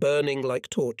sea, burning like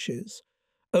torches.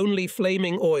 Only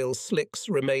flaming oil slicks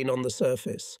remain on the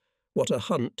surface. What a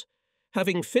hunt!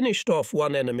 Having finished off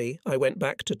one enemy, I went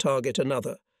back to target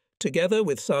another. Together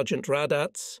with Sergeant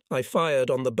Radatz, I fired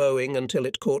on the Boeing until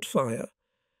it caught fire.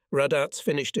 Radatz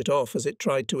finished it off as it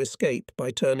tried to escape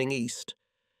by turning east.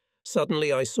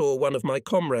 Suddenly I saw one of my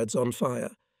comrades on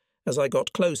fire. As I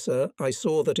got closer, I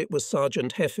saw that it was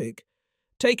Sergeant Heffig.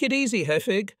 "Take it easy,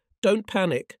 Heffig. Don't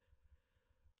panic."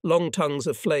 Long tongues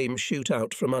of flame shoot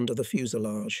out from under the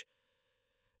fuselage.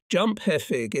 "Jump,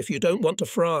 Heffig, if you don't want to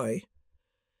fry."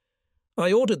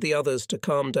 I ordered the others to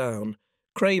calm down.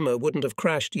 Kramer wouldn't have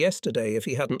crashed yesterday if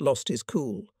he hadn't lost his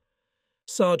cool.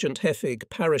 Sergeant Heffig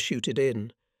parachuted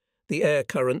in. The air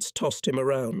currents tossed him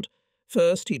around.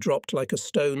 First he dropped like a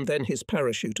stone, then his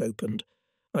parachute opened.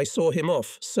 I saw him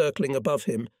off, circling above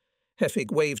him.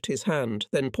 Heffig waved his hand,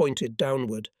 then pointed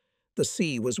downward. The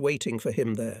sea was waiting for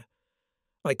him there.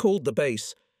 I called the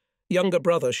base. "Younger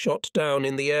brother shot down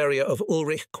in the area of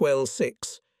Ulrich Quell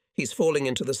 6. He's falling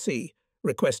into the sea,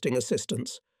 requesting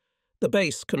assistance." The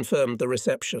base confirmed the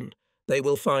reception. "They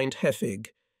will find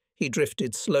Heffig." He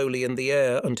drifted slowly in the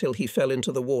air until he fell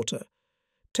into the water.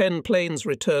 10 planes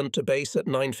returned to base at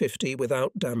 9:50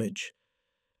 without damage.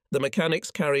 The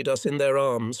mechanics carried us in their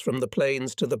arms from the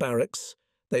planes to the barracks.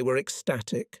 They were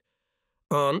ecstatic.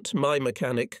 Aunt, my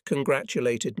mechanic,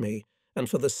 congratulated me, and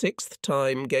for the 6th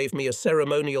time gave me a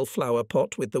ceremonial flower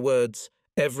pot with the words,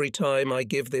 "Every time I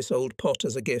give this old pot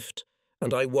as a gift,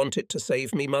 and I want it to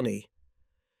save me money."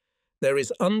 There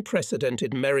is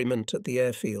unprecedented merriment at the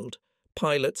airfield.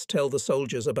 Pilots tell the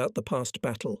soldiers about the past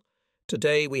battle.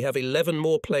 Today we have 11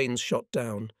 more planes shot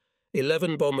down.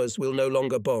 11 bombers will no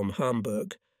longer bomb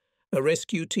Hamburg. A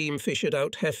rescue team fished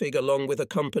out Heffig along with a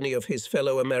company of his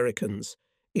fellow Americans.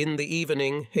 In the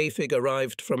evening, Heffig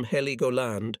arrived from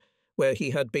Heligoland, where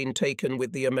he had been taken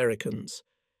with the Americans.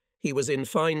 He was in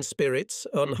fine spirits,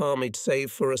 unharmed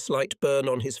save for a slight burn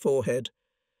on his forehead.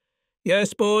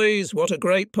 "Yes, boys, what a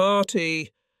great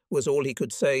party," was all he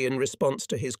could say in response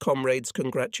to his comrades'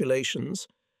 congratulations.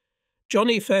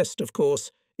 Johnny Fest, of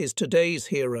course, is today's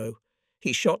hero.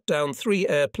 He shot down 3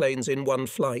 airplanes in one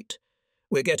flight.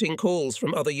 We're getting calls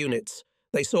from other units.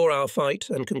 They saw our fight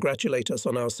and congratulate us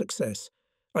on our success.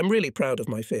 I'm really proud of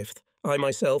my 5th. I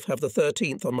myself have the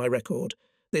 13th on my record.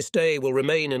 This day will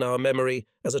remain in our memory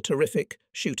as a terrific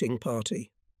shooting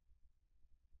party.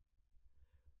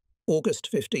 August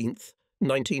 15th,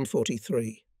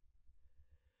 1943.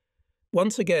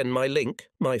 Once again my Link,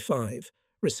 my 5,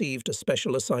 received a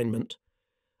special assignment.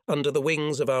 Under the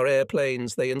wings of our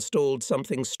airplanes they installed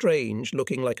something strange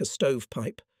looking like a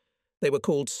stovepipe. They were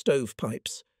called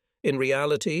stovepipes. In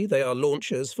reality they are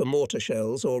launchers for mortar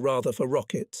shells, or rather for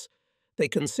rockets. They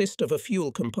consist of a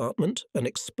fuel compartment, an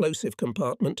explosive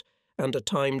compartment, and a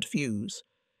timed fuse.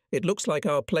 It looks like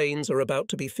our planes are about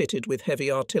to be fitted with heavy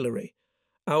artillery.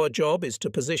 Our job is to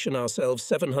position ourselves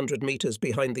 700 meters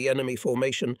behind the enemy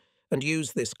formation and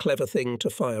use this clever thing to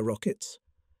fire rockets.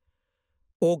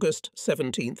 August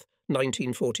 17th,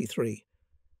 1943.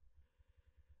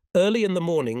 Early in the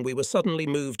morning we were suddenly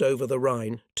moved over the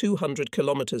Rhine, 200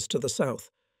 kilometers to the south.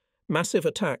 Massive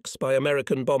attacks by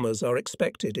American bombers are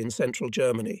expected in central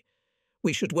Germany.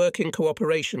 We should work in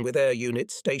cooperation with air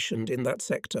units stationed in that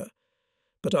sector.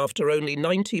 But after only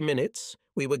 90 minutes,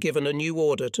 we were given a new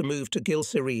order to move to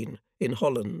Gilserine, in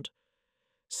Holland.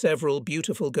 Several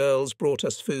beautiful girls brought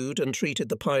us food and treated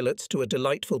the pilots to a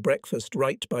delightful breakfast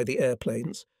right by the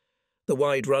airplanes. The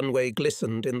wide runway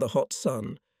glistened in the hot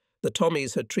sun. The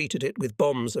Tommies had treated it with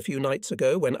bombs a few nights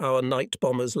ago when our night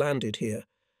bombers landed here.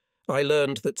 I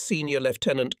learned that Senior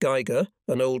Lieutenant Geiger,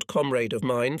 an old comrade of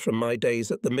mine from my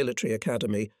days at the military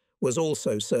academy, was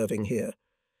also serving here.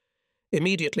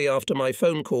 Immediately after my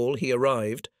phone call, he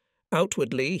arrived.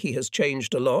 Outwardly, he has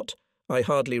changed a lot. I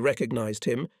hardly recognized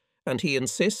him, and he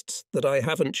insists that I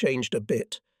haven't changed a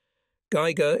bit.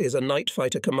 Geiger is a night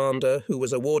fighter commander who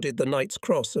was awarded the Knight's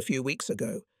Cross a few weeks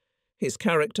ago. His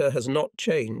character has not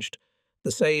changed,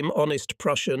 the same honest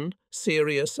Prussian,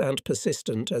 serious and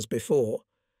persistent as before.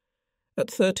 At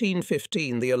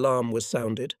 13:15 the alarm was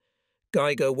sounded.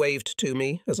 Geiger waved to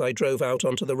me as I drove out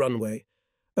onto the runway.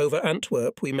 Over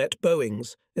Antwerp we met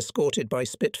Boeings, escorted by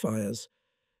Spitfires.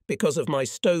 Because of my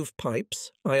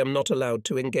stovepipes, I am not allowed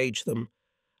to engage them.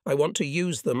 I want to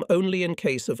use them only in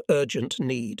case of urgent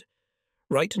need.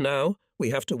 Right now,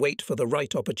 we have to wait for the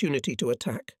right opportunity to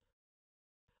attack.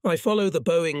 I follow the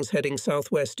Boeings heading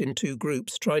southwest in 2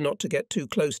 groups, try not to get too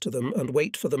close to them, and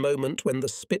wait for the moment when the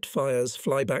Spitfires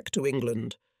fly back to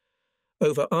England.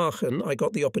 Over Aachen, I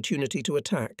got the opportunity to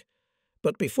attack,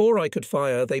 but before I could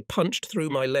fire, they punched through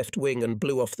my left wing and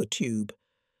blew off the tube.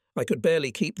 I could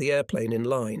barely keep the airplane in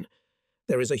line.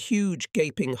 There is a huge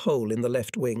gaping hole in the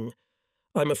left wing.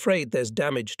 I'm afraid there's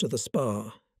damage to the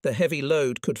spar. The heavy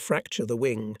load could fracture the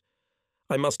wing.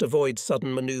 I must avoid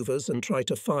sudden manoeuvres and try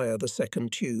to fire the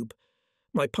second tube.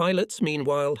 My pilots,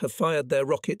 meanwhile, have fired their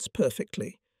rockets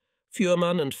perfectly.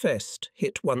 Fuhrmann and Fest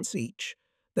hit once each.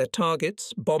 Their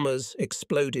targets, bombers,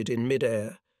 exploded in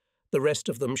mid-air. The rest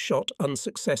of them shot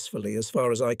unsuccessfully as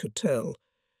far as I could tell.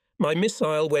 My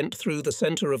missile went through the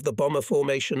centre of the bomber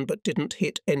formation but didn't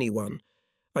hit anyone.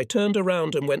 I turned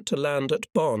around and went to land at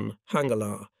Bonn,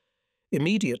 Hangala.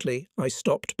 Immediately, I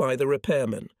stopped by the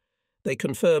repairmen. They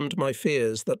confirmed my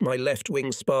fears that my left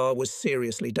wing spar was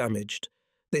seriously damaged.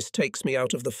 This takes me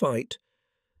out of the fight.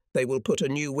 They will put a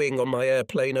new wing on my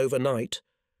airplane overnight.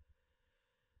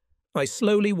 I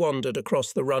slowly wandered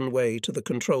across the runway to the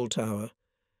control tower.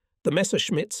 The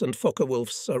Messerschmitts and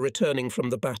Focke-Wulfs are returning from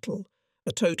the battle.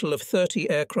 A total of 30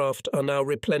 aircraft are now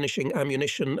replenishing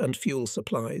ammunition and fuel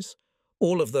supplies.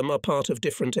 All of them are part of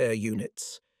different air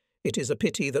units. It is a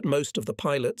pity that most of the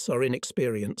pilots are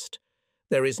inexperienced.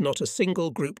 There is not a single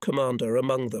group commander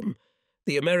among them.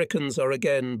 The Americans are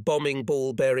again bombing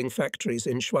ball-bearing factories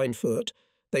in Schweinfurt.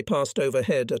 They passed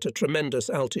overhead at a tremendous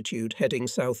altitude, heading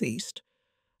southeast.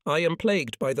 I am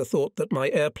plagued by the thought that my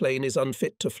airplane is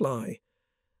unfit to fly.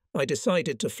 I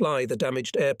decided to fly the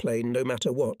damaged airplane no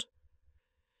matter what.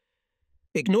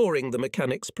 Ignoring the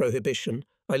mechanic's prohibition,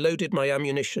 I loaded my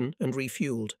ammunition and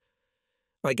refueled.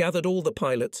 I gathered all the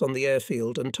pilots on the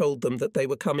airfield and told them that they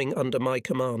were coming under my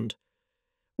command.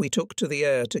 We took to the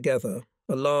air together,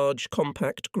 a large,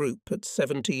 compact group at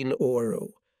 17 Euro.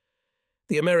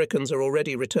 The Americans are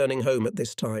already returning home at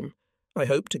this time. I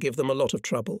hope to give them a lot of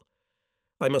trouble.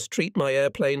 I must treat my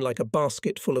airplane like a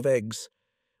basket full of eggs.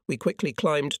 We quickly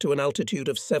climbed to an altitude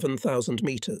of 7,000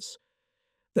 meters.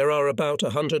 There are about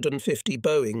 150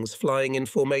 Boeings flying in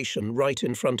formation right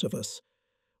in front of us.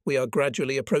 We are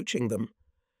gradually approaching them.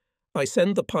 I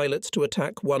send the pilots to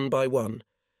attack one by one,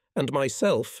 and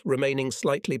myself, remaining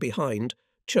slightly behind,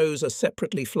 chose a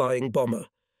separately flying bomber.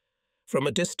 From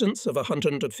a distance of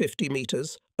 150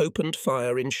 meters, opened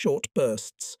fire in short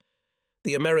bursts.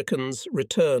 The Americans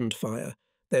returned fire,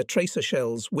 their tracer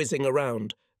shells whizzing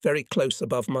around, very close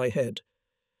above my head.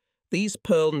 These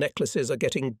pearl necklaces are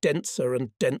getting denser and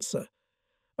denser.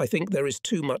 I think there is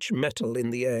too much metal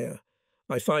in the air.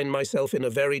 I find myself in a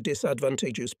very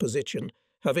disadvantageous position,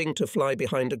 having to fly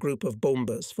behind a group of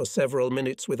bombers for several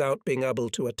minutes without being able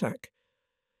to attack.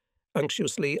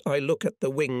 Anxiously, I look at the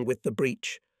wing with the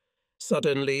breach.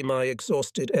 Suddenly, my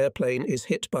exhausted airplane is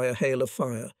hit by a hail of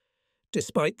fire.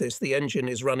 Despite this, the engine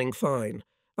is running fine.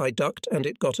 I ducked and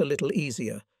it got a little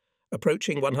easier.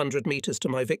 Approaching 100 meters to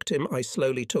my victim, I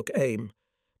slowly took aim.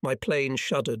 My plane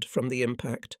shuddered from the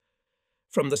impact.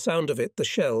 From the sound of it, the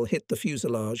shell hit the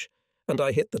fuselage, and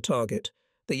I hit the target.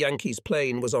 The Yankees'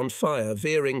 plane was on fire,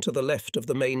 veering to the left of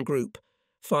the main group.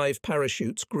 5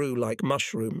 parachutes grew like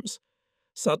mushrooms.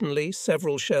 Suddenly,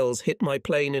 several shells hit my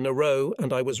plane in a row,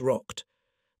 and I was rocked.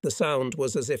 The sound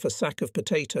was as if a sack of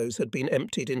potatoes had been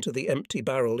emptied into the empty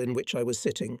barrel in which I was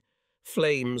sitting.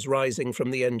 Flames rising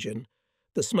from the engine.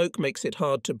 The smoke makes it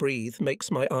hard to breathe,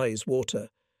 makes my eyes water.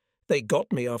 They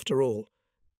got me after all.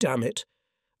 Damn it.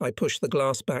 I push the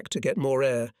glass back to get more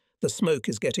air. The smoke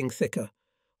is getting thicker.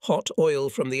 Hot oil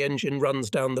from the engine runs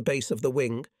down the base of the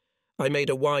wing. I made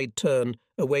a wide turn,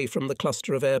 away from the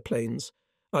cluster of airplanes.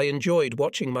 I enjoyed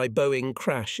watching my Boeing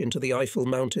crash into the Eifel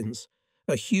Mountains.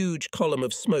 A huge column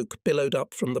of smoke billowed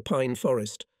up from the pine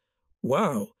forest.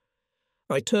 Wow!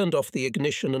 I turned off the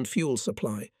ignition and fuel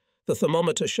supply. The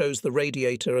thermometer shows the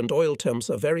radiator and oil temps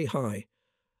are very high.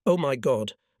 Oh my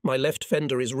God, my left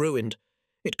fender is ruined.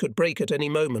 It could break at any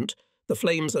moment. The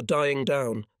flames are dying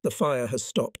down. The fire has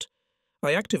stopped.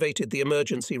 I activated the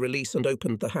emergency release and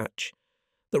opened the hatch.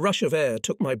 The rush of air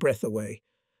took my breath away.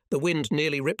 The wind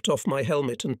nearly ripped off my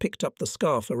helmet and picked up the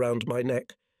scarf around my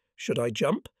neck. Should I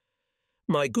jump?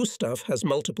 My Gustav has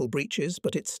multiple breaches,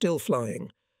 but it's still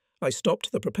flying. I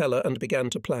stopped the propeller and began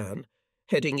to plan.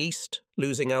 Heading east,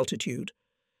 losing altitude.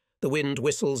 The wind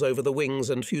whistles over the wings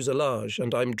and fuselage,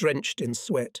 and I'm drenched in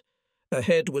sweat.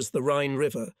 Ahead was the Rhine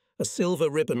River, a silver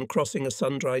ribbon crossing a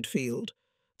sun-dried field.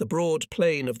 The broad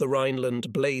plain of the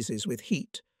Rhineland blazes with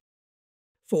heat.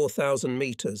 4,000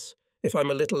 meters. If I'm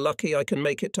a little lucky, I can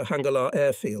make it to Hangala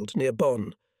Airfield, near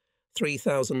Bonn.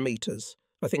 3,000 meters.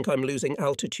 I think I'm losing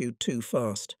altitude too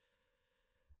fast.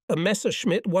 A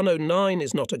Messerschmitt 109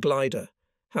 is not a glider.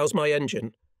 How's my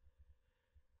engine?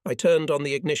 I turned on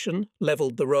the ignition,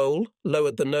 levelled the roll,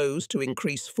 lowered the nose to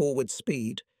increase forward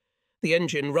speed. The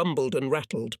engine rumbled and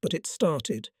rattled, but it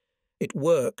started. It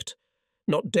worked.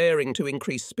 Not daring to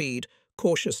increase speed,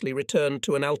 cautiously returned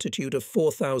to an altitude of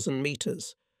 4,000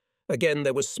 metres. Again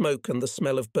there was smoke and the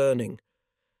smell of burning.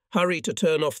 Hurry to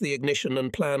turn off the ignition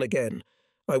and plan again.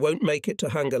 I won't make it to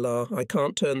Hangalar. I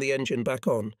can't turn the engine back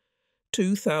on.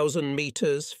 2,000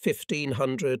 metres,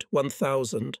 1,500,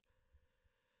 1,000.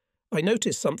 I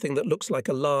notice something that looks like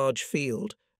a large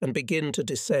field and begin to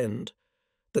descend.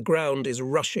 The ground is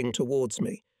rushing towards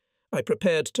me. I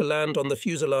prepared to land on the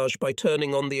fuselage by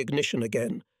turning on the ignition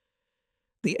again.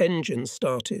 The engine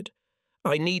started.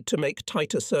 I need to make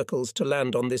tighter circles to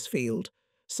land on this field.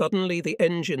 Suddenly the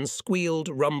engine squealed,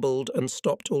 rumbled, and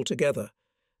stopped altogether.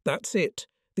 That's it.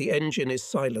 The engine is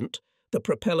silent. The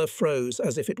propeller froze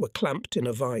as if it were clamped in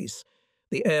a vise.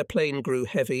 The airplane grew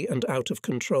heavy and out of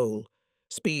control.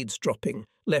 Speeds dropping,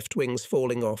 left wings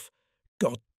falling off.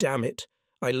 God damn it!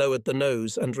 I lowered the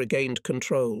nose and regained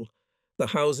control. The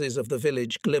houses of the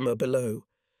village glimmer below.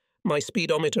 My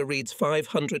speedometer reads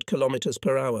 500 kilometres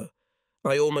per hour.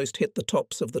 I almost hit the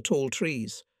tops of the tall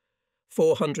trees.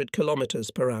 400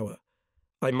 kilometres per hour.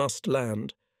 I must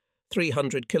land.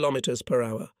 300 kilometres per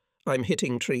hour. I'm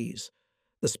hitting trees.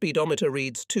 The speedometer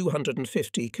reads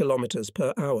 250 kilometres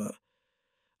per hour.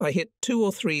 I hit 2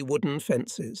 or 3 wooden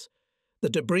fences. The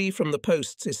debris from the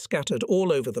posts is scattered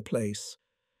all over the place.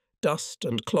 Dust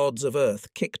and clods of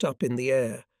earth kicked up in the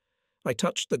air. I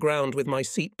touched the ground with my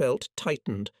seatbelt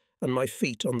tightened and my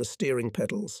feet on the steering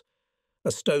pedals. A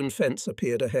stone fence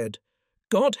appeared ahead.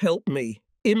 God help me!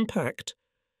 Impact!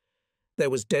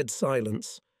 There was dead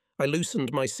silence. I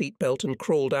loosened my seatbelt and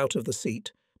crawled out of the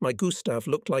seat. My Gustav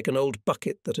looked like an old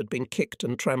bucket that had been kicked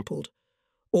and trampled.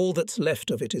 All that's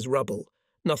left of it is rubble.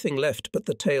 Nothing left but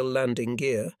the tail landing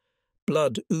gear.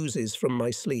 Blood oozes from my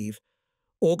sleeve.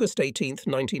 August 18th,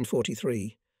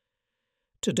 1943.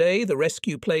 Today, the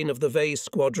rescue plane of the Vase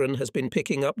Squadron has been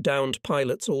picking up downed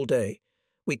pilots all day.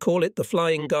 We call it the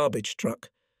flying garbage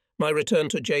truck. My return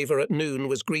to Java at noon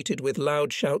was greeted with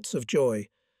loud shouts of joy.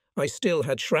 I still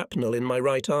had shrapnel in my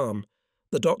right arm.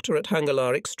 The doctor at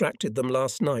Hangalar extracted them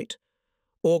last night.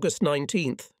 August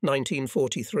 19th,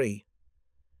 1943.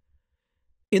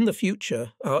 In the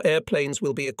future, our airplanes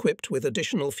will be equipped with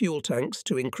additional fuel tanks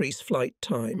to increase flight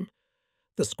time.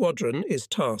 The squadron is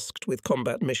tasked with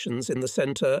combat missions in the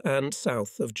centre and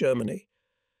south of Germany.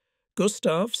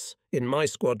 Gustavs, in my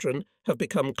squadron, have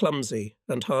become clumsy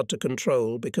and hard to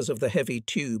control because of the heavy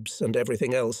tubes and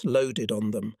everything else loaded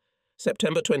on them.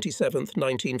 September 27th,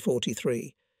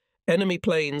 1943. Enemy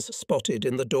planes spotted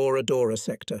in the Dora Dora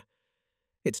sector.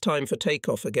 It's time for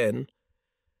takeoff again.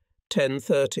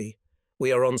 10:30.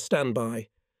 We are on standby.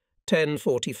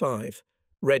 10:45.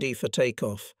 Ready for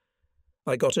takeoff.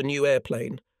 I got a new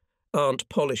airplane. Aunt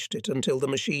polished it until the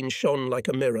machine shone like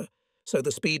a mirror, so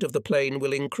the speed of the plane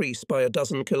will increase by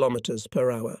 12 kilometres per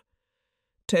hour.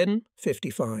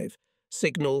 10:55.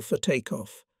 Signal for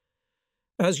takeoff.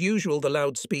 As usual, the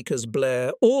loudspeakers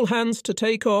blare, "All hands to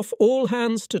take off! All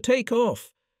hands to take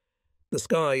off!" The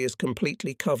sky is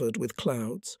completely covered with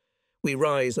clouds. We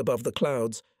rise above the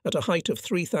clouds at a height of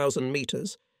 3,000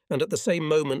 metres, and at the same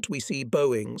moment we see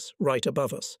Boeings right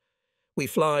above us. We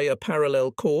fly a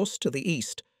parallel course to the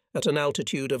east at an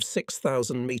altitude of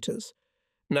 6,000 metres.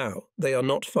 Now, they are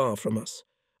not far from us.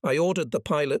 I ordered the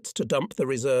pilots to dump the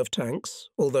reserve tanks,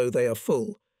 although they are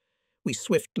full. We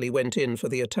swiftly went in for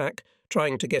the attack,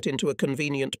 trying to get into a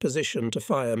convenient position to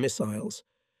fire missiles.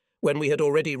 When we had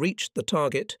already reached the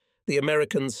target, the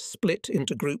Americans split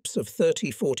into groups of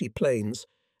 30-40 planes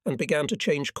and began to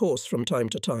change course from time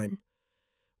to time.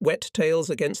 Wet tails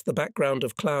against the background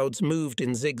of clouds moved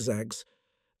in zigzags.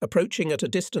 Approaching at a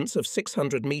distance of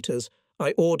 600 metres,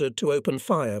 I ordered to open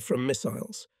fire from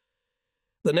missiles.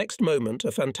 The next moment,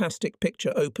 a fantastic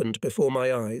picture opened before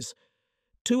my eyes.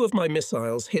 2 of my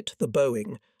missiles hit the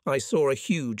Boeing. I saw a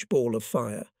huge ball of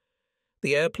fire.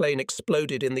 The airplane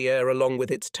exploded in the air along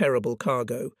with its terrible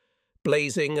cargo.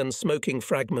 Blazing and smoking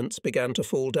fragments began to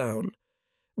fall down.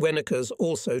 Wennekers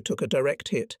also took a direct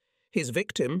hit. His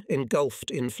victim, engulfed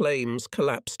in flames,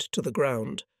 collapsed to the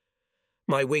ground.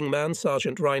 My wingman,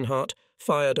 Sergeant Reinhardt,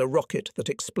 fired a rocket that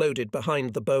exploded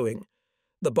behind the Boeing.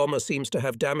 The bomber seems to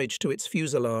have damage to its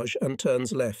fuselage and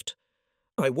turns left.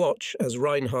 I watch as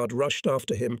Reinhardt rushed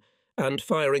after him and,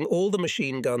 firing all the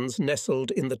machine guns,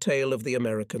 nestled in the tail of the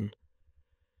American.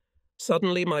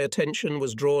 Suddenly my attention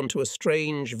was drawn to a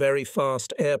strange, very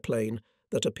fast airplane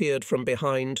that appeared from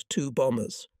behind 2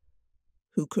 bombers.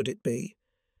 Who could it be?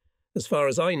 As far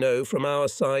as I know, from our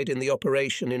side in the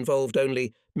operation involved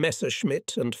only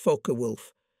Messerschmitt and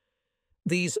Focke-Wulf.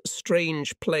 These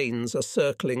strange planes are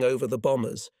circling over the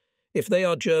bombers. If they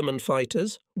are German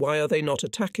fighters, why are they not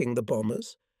attacking the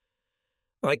bombers?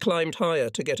 I climbed higher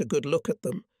to get a good look at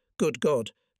them. Good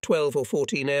God, 12 or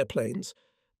 14 airplanes.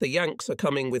 The Yanks are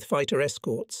coming with fighter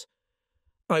escorts.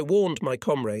 I warned my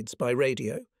comrades by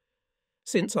radio.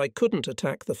 Since I couldn't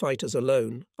attack the fighters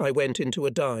alone, I went into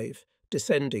a dive,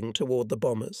 descending toward the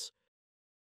bombers.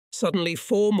 Suddenly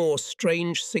 4 more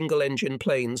strange single-engine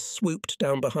planes swooped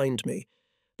down behind me.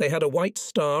 They had a white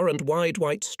star and wide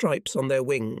white stripes on their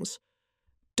wings.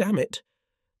 Damn it!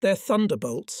 They're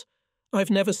Thunderbolts. I've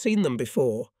never seen them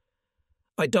before.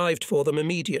 I dived for them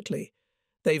immediately.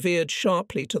 They veered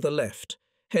sharply to the left,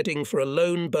 heading for a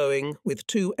lone Boeing with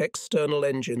 2 external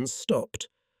engines stopped.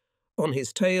 On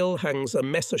his tail hangs a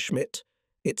Messerschmitt.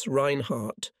 It's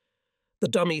Reinhardt. The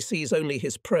dummy sees only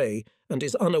his prey and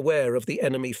is unaware of the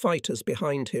enemy fighters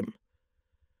behind him.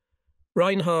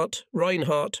 Reinhardt,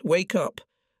 Reinhardt, wake up!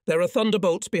 There are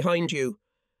Thunderbolts behind you.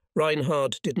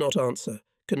 Reinhardt did not answer,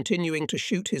 continuing to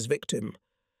shoot his victim.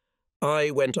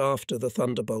 I went after the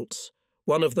Thunderbolts.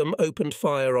 One of them opened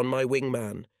fire on my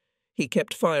wingman. He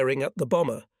kept firing at the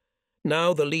bomber.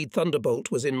 Now the lead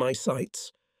Thunderbolt was in my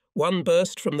sights. One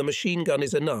burst from the machine gun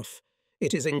is enough.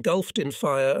 It is engulfed in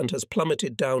fire and has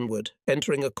plummeted downward,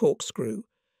 entering a corkscrew.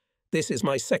 This is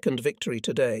my second victory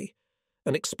today.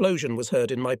 An explosion was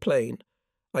heard in my plane.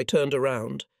 I turned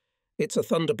around. It's a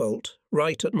Thunderbolt,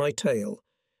 right at my tail.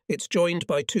 It's joined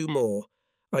by 2 more.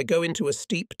 I go into a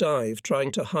steep dive,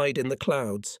 trying to hide in the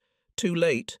clouds. Too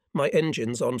late, my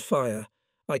engine's on fire.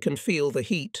 I can feel the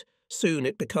heat. Soon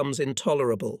it becomes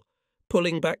intolerable.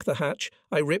 Pulling back the hatch,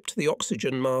 I ripped the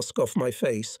oxygen mask off my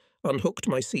face, unhooked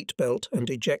my seat belt and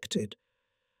ejected.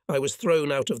 I was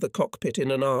thrown out of the cockpit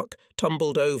in an arc,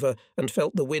 tumbled over and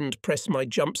felt the wind press my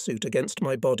jumpsuit against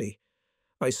my body.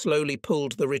 I slowly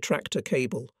pulled the retractor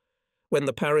cable. When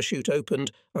the parachute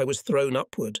opened, I was thrown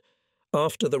upward.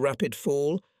 After the rapid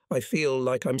fall, I feel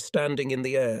like I'm standing in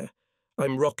the air.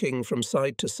 I'm rocking from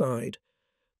side to side.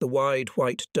 The wide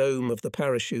white dome of the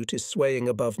parachute is swaying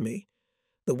above me.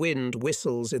 The wind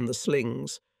whistles in the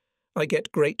slings. I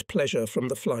get great pleasure from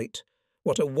the flight.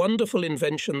 What a wonderful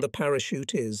invention the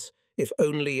parachute is, if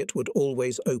only it would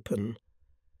always open.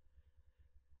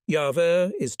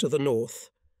 Javert is to the north.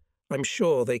 I'm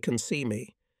sure they can see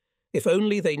me. If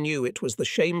only they knew it was the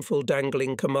shameful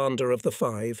dangling commander of the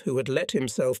 5 who had let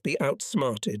himself be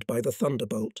outsmarted by the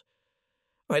Thunderbolt.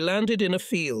 I landed in a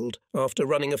field after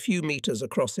running a few meters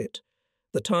across it.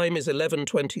 The time is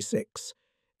 11:26.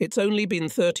 It's only been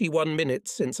 31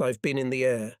 minutes since I've been in the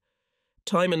air.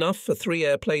 Time enough for 3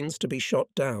 airplanes to be shot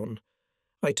down.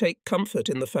 I take comfort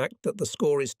in the fact that the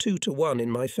score is 2-1 in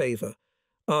my favour.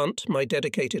 Arndt, my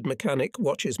dedicated mechanic,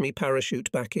 watches me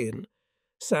parachute back in.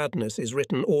 Sadness is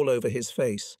written all over his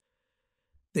face.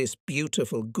 This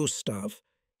beautiful Gustav,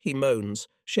 he moans,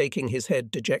 shaking his head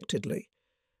dejectedly.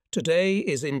 Today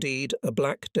is indeed a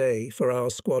black day for our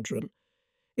squadron.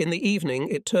 In the evening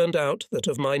it turned out that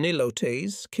of my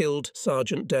Nilotes killed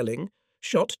Sergeant Delling,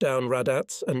 shot down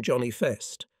Radatz and Johnny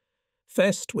Fest.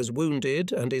 Fest was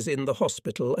wounded and is in the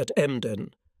hospital at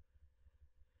Emden.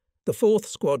 The 4th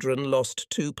Squadron lost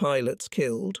 2 pilots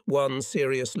killed, 1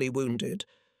 seriously wounded.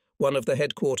 One of the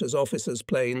headquarters officers'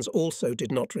 planes also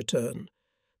did not return.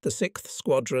 The 6th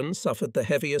Squadron suffered the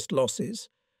heaviest losses.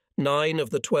 9 of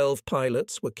the 12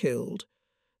 pilots were killed.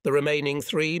 The remaining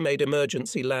 3 made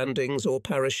emergency landings or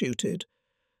parachuted.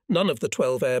 None of the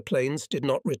 12 airplanes did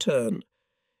not return.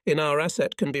 In our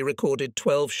asset can be recorded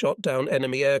 12 shot-down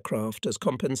enemy aircraft as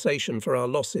compensation for our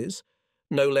losses.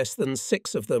 No less than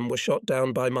 6 of them were shot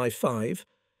down by my 5.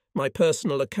 My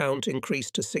personal account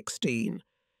increased to 16.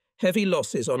 Heavy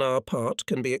losses on our part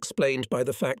can be explained by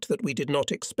the fact that we did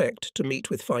not expect to meet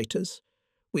with fighters.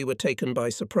 We were taken by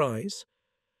surprise.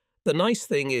 The nice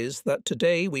thing is that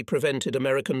today we prevented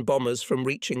American bombers from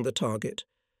reaching the target.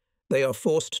 They are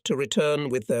forced to return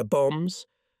with their bombs.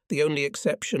 The only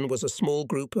exception was a small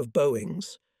group of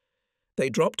Boeings.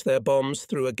 They dropped their bombs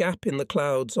through a gap in the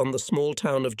clouds on the small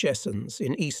town of Jessens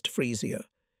in East Frisia.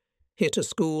 Hit a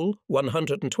school,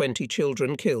 120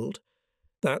 children killed.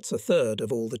 That's a third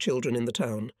of all the children in the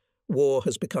town. War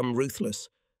has become ruthless.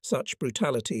 Such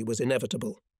brutality was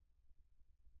inevitable.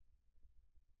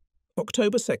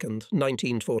 October 2nd,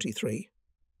 1943.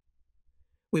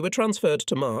 We were transferred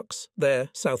to Marks, there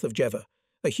south of Jeva,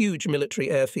 a huge military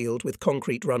airfield with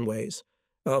concrete runways.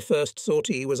 Our first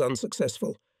sortie was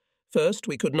unsuccessful. First,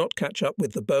 we could not catch up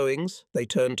with the Boeings. They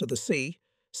turned to the sea.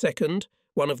 Second,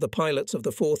 one of the pilots of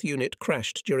the 4th Unit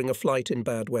crashed during a flight in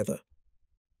bad weather.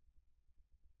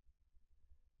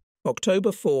 October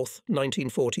 4th,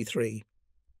 1943.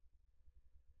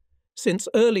 Since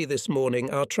early this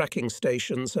morning, our tracking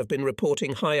stations have been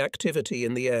reporting high activity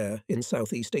in the air in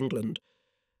southeast England.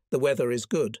 The weather is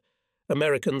good.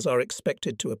 Americans are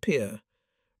expected to appear.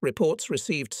 Reports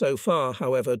received so far,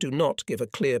 however, do not give a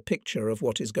clear picture of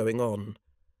what is going on.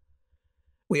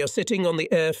 We are sitting on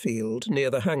the airfield near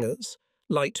the hangars.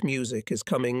 Light music is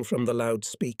coming from the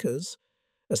loudspeakers.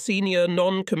 A senior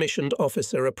non-commissioned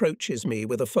officer approaches me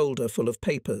with a folder full of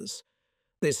papers.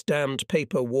 This damned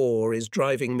paper war is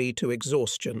driving me to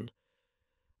exhaustion.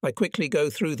 I quickly go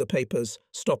through the papers,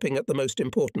 stopping at the most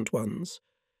important ones.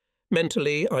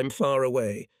 Mentally, I'm far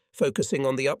away, focusing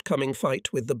on the upcoming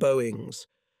fight with the Boeings.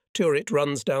 Turret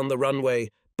runs down the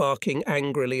runway, barking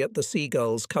angrily at the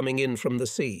seagulls coming in from the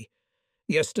sea.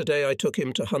 Yesterday I took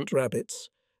him to hunt rabbits.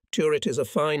 Turret is a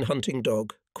fine hunting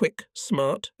dog, quick,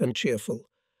 smart, and cheerful.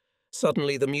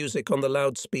 Suddenly the music on the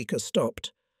loudspeaker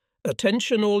stopped.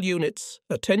 "Attention all units!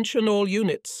 Attention all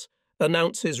units!"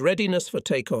 announces readiness for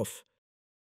takeoff.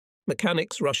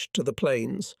 Mechanics rush to the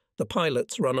planes. The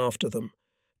pilots run after them.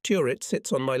 Turret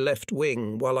sits on my left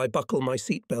wing while I buckle my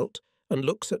seatbelt and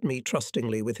looks at me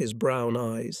trustingly with his brown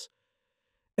eyes.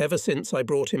 Ever since I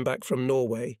brought him back from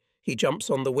Norway, he jumps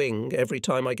on the wing every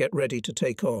time I get ready to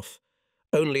take off.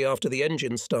 Only after the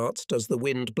engine starts does the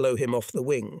wind blow him off the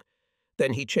wing.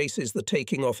 Then he chases the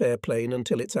taking off airplane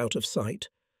until it's out of sight.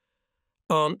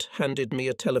 Aunt handed me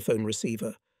a telephone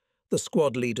receiver. The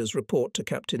squad leaders report to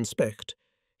Captain Specht.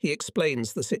 He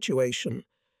explains the situation.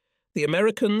 The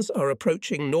Americans are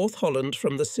approaching North Holland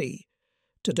from the sea.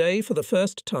 Today, for the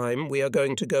first time, we are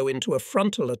going to go into a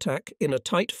frontal attack in a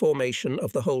tight formation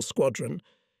of the whole squadron.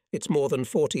 It's more than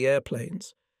 40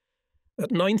 airplanes.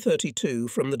 At 9:32,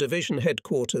 from the division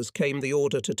headquarters came the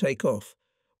order to take off.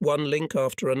 One link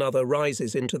after another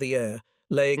rises into the air,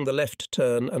 laying the left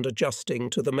turn and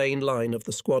adjusting to the main line of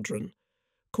the squadron.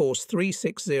 Course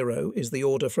 360 is the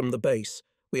order from the base.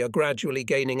 We are gradually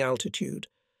gaining altitude.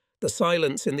 The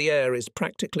silence in the air is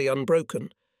practically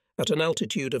unbroken. At an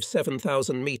altitude of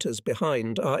 7,000 meters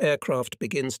behind, our aircraft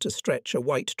begins to stretch a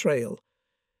white trail.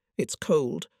 It's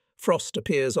cold. Frost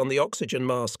appears on the oxygen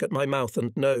mask at my mouth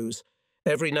and nose.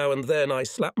 Every now and then I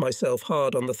slap myself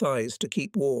hard on the thighs to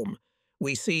keep warm.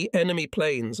 We see enemy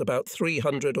planes, about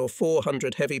 300 or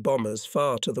 400 heavy bombers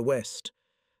far to the west.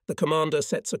 The commander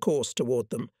sets a course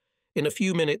toward them. In a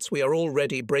few minutes we are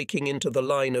already breaking into the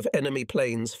line of enemy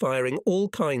planes, firing all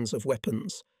kinds of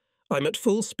weapons. I'm at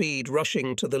full speed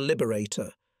rushing to the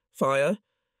Liberator. Fire.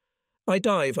 I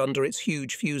dive under its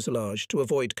huge fuselage to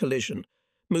avoid collision,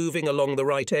 moving along the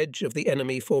right edge of the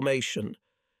enemy formation.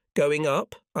 Going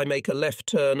up, I make a left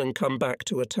turn and come back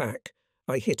to attack.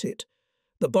 I hit it.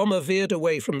 The bomber veered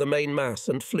away from the main mass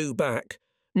and flew back.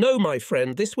 "No, my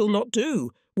friend, this will not do.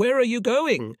 Where are you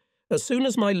going?" As soon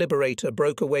as my Liberator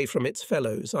broke away from its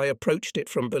fellows, I approached it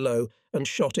from below and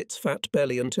shot its fat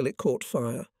belly until it caught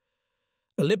fire.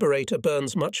 A Liberator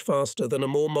burns much faster than a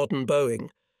more modern Boeing.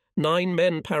 9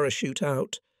 men parachute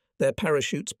out. Their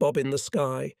parachutes bob in the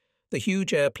sky. The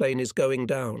huge airplane is going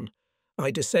down.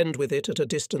 I descend with it at a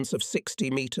distance of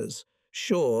 60 meters,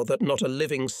 sure that not a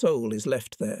living soul is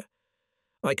left there.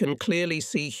 I can clearly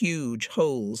see huge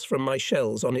holes from my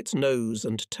shells on its nose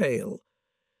and tail.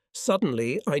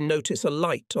 Suddenly, I notice a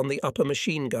light on the upper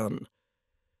machine gun.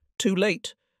 Too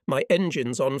late. My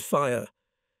engine's on fire.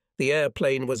 The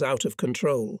airplane was out of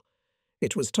control.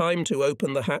 It was time to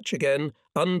open the hatch again,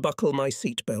 unbuckle my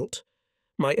seatbelt.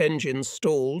 My engine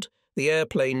stalled. The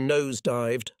airplane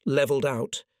nosedived, levelled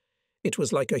out. It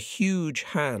was like a huge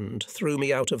hand threw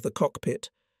me out of the cockpit.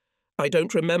 I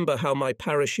don't remember how my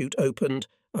parachute opened.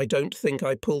 I don't think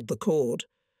I pulled the cord.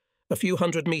 A few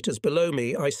hundred meters below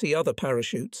me, I see other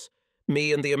parachutes.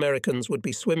 Me and the Americans would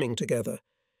be swimming together.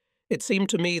 It seemed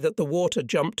to me that the water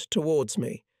jumped towards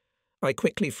me. I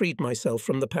quickly freed myself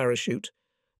from the parachute.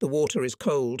 The water is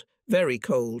cold, very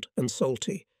cold and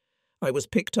salty. I was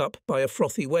picked up by a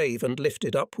frothy wave and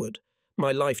lifted upward.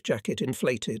 My life jacket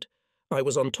inflated. I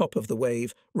was on top of the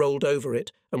wave, rolled over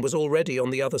it, and was already on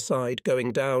the other side,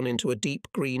 going down into a deep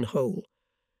green hole.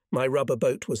 My rubber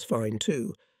boat was fine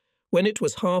too. When it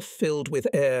was half filled with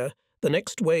air, the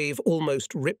next wave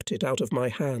almost ripped it out of my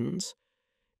hands.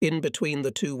 In between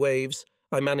the two waves,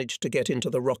 I managed to get into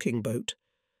the rocking boat.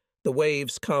 The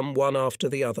waves come one after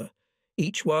the other.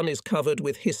 Each one is covered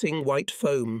with hissing white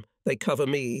foam. They cover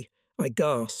me. I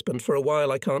gasp, and for a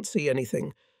while I can't see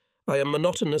anything. I am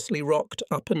monotonously rocked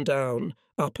up and down,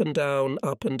 up and down,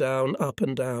 up and down, up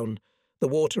and down. The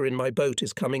water in my boat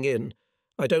is coming in.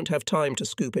 I don't have time to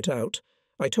scoop it out.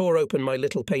 I tore open my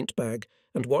little paint bag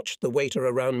and watched the waiter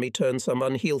around me turn some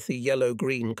unhealthy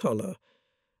yellow-green colour.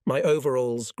 My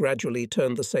overalls gradually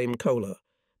turned the same colour.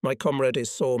 My comrades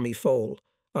saw me fall.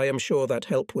 I am sure that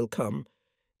help will come.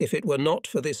 If it were not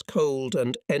for this cold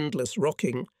and endless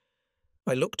rocking—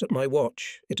 I looked at my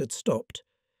watch. It had stopped.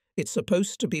 It's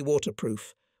supposed to be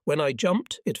waterproof. When I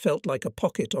jumped, it felt like a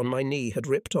pocket on my knee had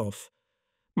ripped off.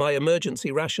 My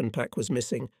emergency ration pack was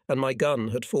missing, and my gun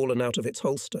had fallen out of its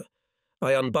holster.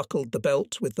 I unbuckled the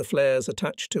belt with the flares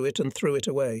attached to it and threw it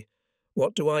away.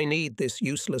 What do I need this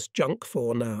useless junk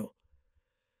for now?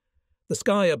 The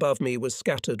sky above me was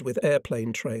scattered with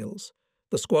airplane trails.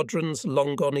 The squadron's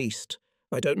long gone east.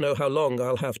 I don't know how long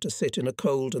I'll have to sit in a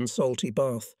cold and salty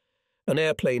bath. An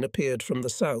airplane appeared from the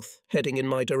south, heading in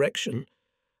my direction.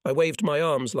 I waved my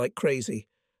arms like crazy.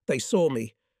 They saw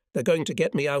me. They're going to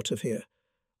get me out of here.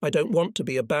 I don't want to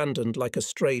be abandoned like a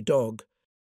stray dog.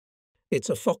 It's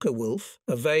a Focke-Wulf,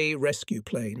 a Vey rescue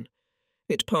plane.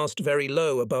 It passed very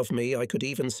low above me. I could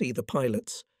even see the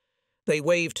pilots. They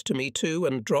waved to me too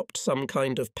and dropped some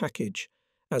kind of package.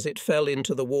 As it fell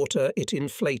into the water, it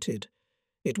inflated.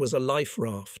 It was a life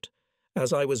raft.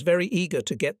 As I was very eager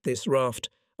to get this raft,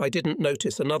 I didn't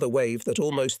notice another wave that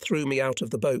almost threw me out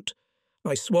of the boat.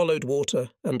 I swallowed water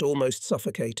and almost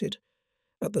suffocated.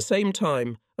 At the same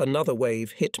time, another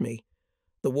wave hit me.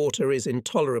 The water is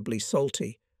intolerably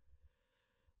salty.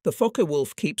 The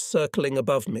Focke-Wulf keeps circling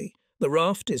above me. The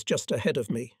raft is just ahead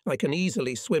of me. I can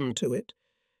easily swim to it.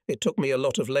 It took me a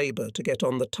lot of labour to get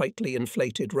on the tightly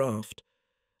inflated raft.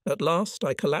 At last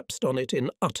I collapsed on it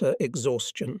in utter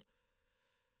exhaustion.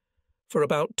 For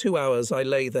about 2 hours I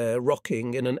lay there,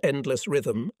 rocking in an endless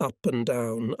rhythm, up and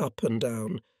down, up and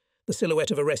down. The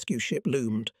silhouette of a rescue ship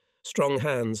loomed. Strong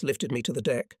hands lifted me to the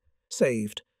deck.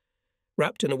 Saved.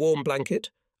 Wrapped in a warm blanket,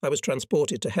 I was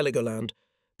transported to Heligoland.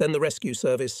 Then the rescue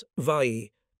service,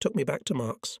 VAI, took me back to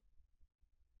Marks.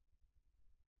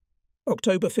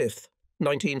 October 5th,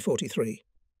 1943.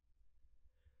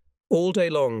 All day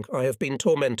long I have been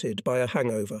tormented by a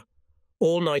hangover.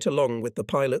 All night along with the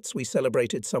pilots we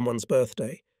celebrated someone's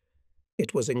birthday.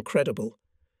 It was incredible.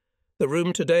 The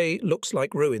room today looks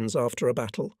like ruins after a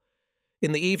battle.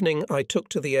 In the evening I took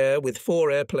to the air with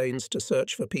 4 airplanes to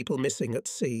search for people missing at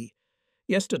sea.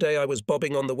 Yesterday I was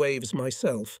bobbing on the waves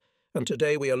myself, and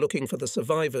today we are looking for the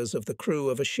survivors of the crew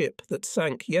of a ship that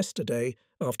sank yesterday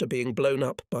after being blown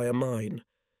up by a mine.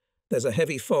 There's a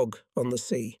heavy fog on the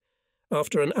sea.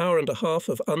 After an hour and a half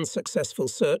of unsuccessful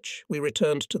search, we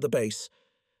returned to the base.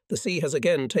 The sea has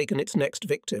again taken its next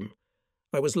victim.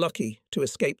 I was lucky to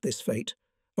escape this fate.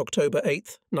 October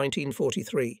 8th,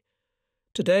 1943.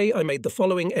 Today I made the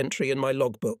following entry in my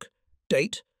logbook.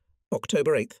 Date,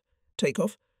 October 8th.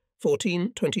 Takeoff,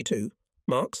 14:22.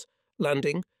 Marks,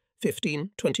 landing,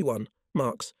 15:21.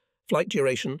 Marks, flight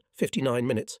duration, 59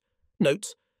 minutes.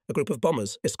 Notes, a group of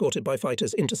bombers escorted by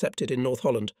fighters intercepted in North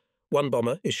Holland. 1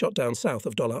 bomber is shot down south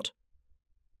of Dollart.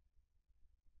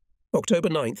 October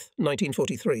 9th,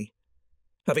 1943.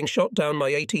 Having shot down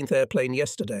my 18th airplane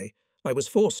yesterday, I was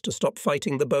forced to stop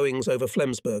fighting the Boeings over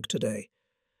Flensburg today.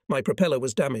 My propeller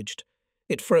was damaged.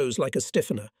 It froze like a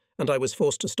stiffener, and I was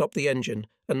forced to stop the engine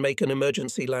and make an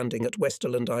emergency landing at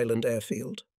Westerland Island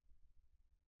Airfield.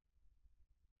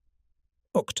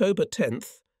 October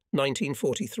 10th,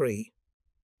 1943.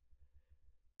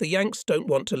 The Yanks don't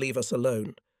want to leave us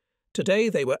alone. Today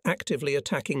they were actively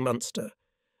attacking Munster,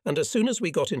 and as soon as we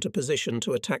got into position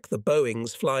to attack the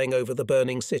Boeings flying over the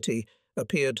burning city,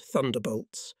 appeared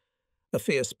thunderbolts. A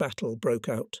fierce battle broke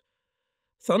out.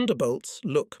 Thunderbolts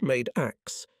look made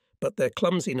axe, but their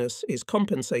clumsiness is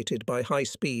compensated by high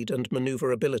speed and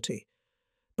manoeuvrability.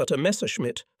 But a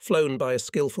Messerschmitt, flown by a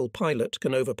skillful pilot,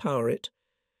 can overpower it.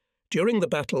 During the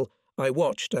battle, I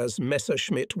watched as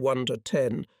Messerschmitt Wonder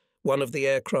 10, one of the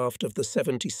aircraft of the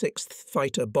 76th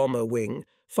Fighter Bomber Wing,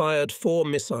 fired 4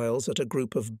 missiles at a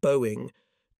group of Boeing.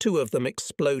 2 of them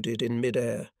exploded in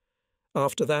mid-air.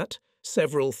 After that,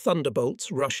 several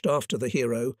thunderbolts rushed after the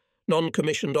hero.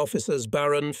 Non-commissioned officers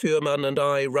Baron, Fuhrmann and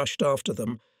I rushed after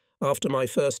them. After my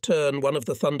first turn, one of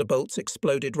the thunderbolts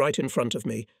exploded right in front of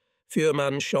me.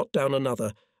 Fuhrmann shot down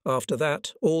another. After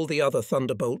that, all the other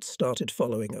thunderbolts started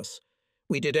following us.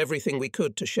 We did everything we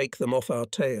could to shake them off our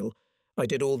tail. I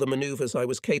did all the manoeuvres I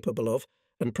was capable of,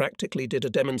 and practically did a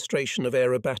demonstration of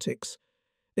aerobatics.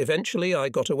 Eventually I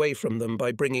got away from them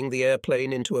by bringing the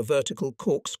airplane into a vertical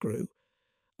corkscrew.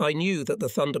 I knew that the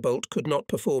Thunderbolt could not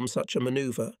perform such a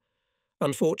manoeuvre.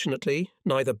 Unfortunately,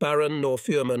 neither Baron nor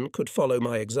Fuhrmann could follow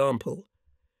my example.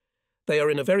 They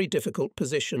are in a very difficult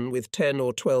position with 10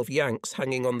 or 12 Yanks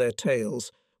hanging on their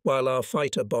tails, while our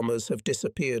fighter bombers have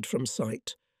disappeared from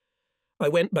sight. I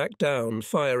went back down,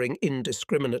 firing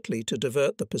indiscriminately to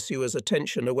divert the pursuers'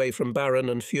 attention away from Baron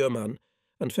and Fuhrmann,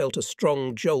 and felt a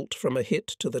strong jolt from a hit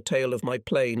to the tail of my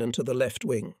plane and to the left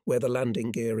wing, where the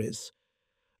landing gear is.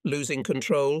 Losing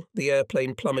control, the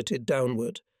airplane plummeted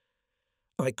downward.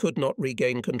 I could not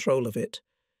regain control of it.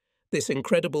 This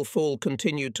incredible fall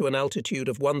continued to an altitude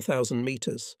of 1,000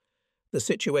 meters. The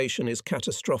situation is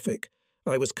catastrophic.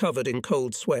 I was covered in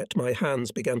cold sweat. My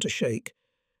hands began to shake.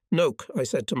 "Noke," I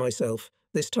said to myself,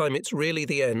 "this time it's really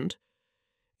the end."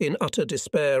 In utter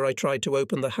despair, I tried to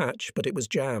open the hatch, but it was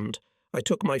jammed. I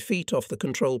took my feet off the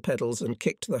control pedals and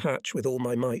kicked the hatch with all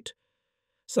my might.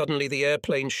 Suddenly the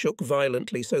airplane shook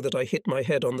violently so that I hit my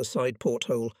head on the side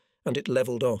porthole, and it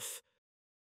levelled off.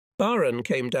 Baron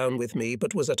came down with me,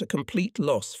 but was at a complete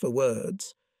loss for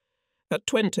words. At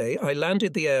Twente, I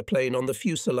landed the airplane on the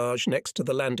fuselage next to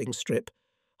the landing strip.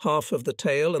 Half of the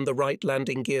tail and the right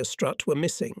landing gear strut were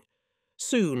missing.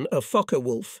 Soon a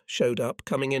Fokker-Wulf showed up,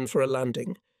 coming in for a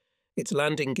landing. Its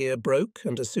landing gear broke,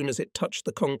 and as soon as it touched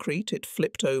the concrete, it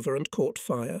flipped over and caught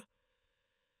fire.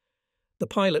 The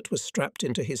pilot was strapped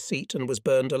into his seat and was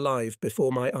burned alive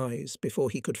before my eyes, before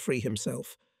he could free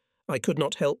himself. I could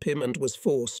not help him and was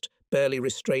forced, barely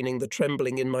restraining the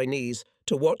trembling in my knees,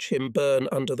 to watch him burn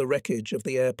under the wreckage of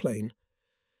the airplane.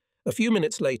 A few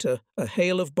minutes later, a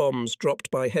hail of bombs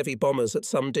dropped by heavy bombers at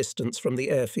some distance from the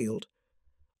airfield.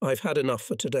 I've had enough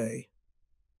for today.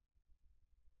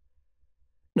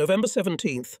 November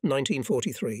 17th,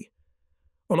 1943.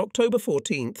 On October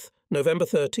 14th, November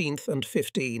 13th and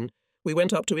 15, we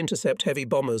went up to intercept heavy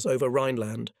bombers over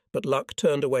Rhineland, but luck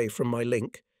turned away from my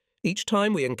link. Each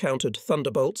time we encountered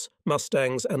Thunderbolts,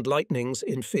 Mustangs and Lightnings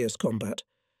in fierce combat.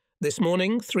 This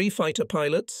morning, 3 fighter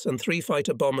pilots and 3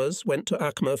 fighter bombers went to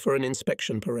Akma for an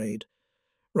inspection parade.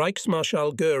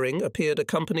 Reichsmarschall Göring appeared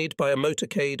accompanied by a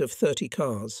motorcade of 30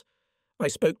 cars. I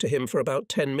spoke to him for about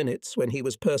 10 minutes when he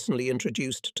was personally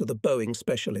introduced to the Boeing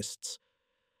specialists.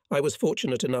 I was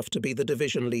fortunate enough to be the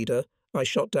division leader. I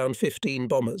shot down 15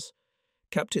 bombers.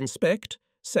 Captain Specht,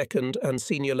 2nd and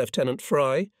Senior Lieutenant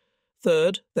Fry.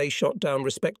 3rd, they shot down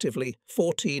respectively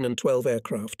 14 and 12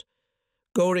 aircraft.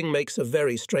 Göring makes a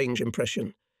very strange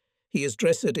impression. He is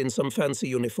dressed in some fancy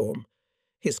uniform.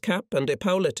 His cap and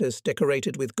epaulettes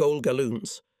decorated with gold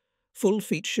galloons. Full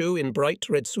feet shoe in bright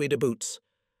red suede boots.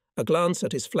 A glance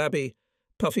at his flabby,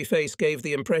 puffy face gave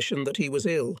the impression that he was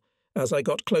ill. As I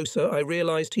got closer, I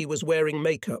realized he was wearing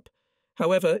makeup.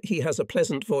 However, he has a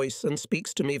pleasant voice and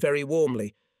speaks to me very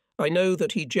warmly. I know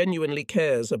that he genuinely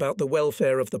cares about the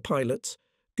welfare of the pilots.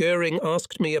 Göring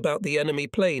asked me about the enemy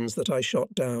planes that I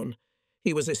shot down.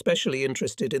 He was especially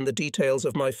interested in the details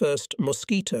of my first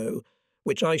Mosquito,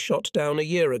 which I shot down a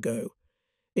year ago.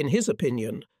 In his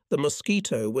opinion, the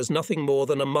Mosquito was nothing more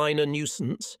than a minor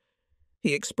nuisance.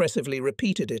 He expressively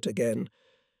repeated it again.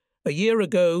 A year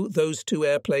ago, those 2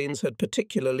 airplanes had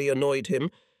particularly annoyed him,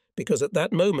 because at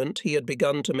that moment he had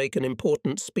begun to make an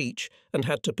important speech and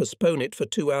had to postpone it for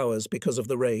 2 hours because of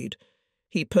the raid.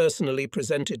 He personally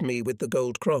presented me with the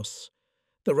Gold Cross.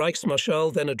 The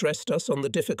Reichsmarschall then addressed us on the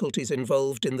difficulties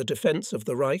involved in the defence of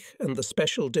the Reich and the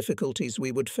special difficulties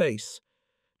we would face.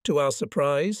 To our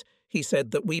surprise, he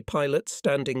said that we pilots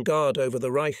standing guard over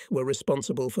the Reich were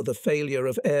responsible for the failure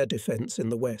of air defence in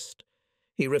the West.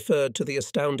 He referred to the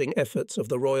astounding efforts of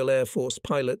the Royal Air Force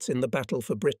pilots in the battle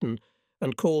for Britain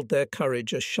and called their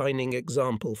courage a shining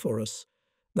example for us.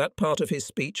 That part of his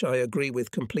speech I agree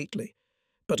with completely.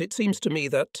 But it seems to me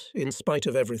that, in spite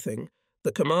of everything,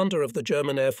 the commander of the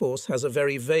German Air Force has a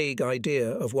very vague idea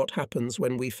of what happens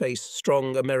when we face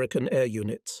strong American air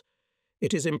units.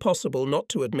 It is impossible not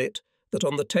to admit that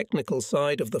on the technical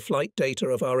side of the flight data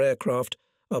of our aircraft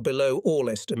are below all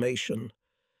estimation.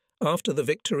 After the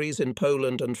victories in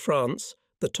Poland and France,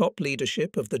 the top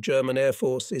leadership of the German Air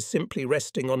Force is simply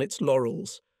resting on its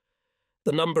laurels.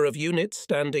 The number of units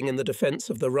standing in the defence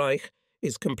of the Reich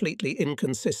is completely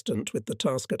inconsistent with the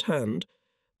task at hand.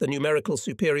 The numerical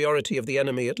superiority of the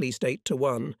enemy at least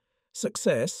 8-1.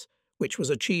 Success, which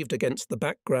was achieved against the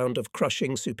background of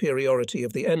crushing superiority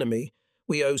of the enemy,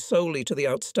 we owe solely to the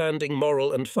outstanding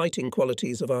moral and fighting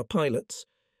qualities of our pilots.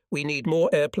 We need more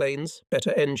airplanes,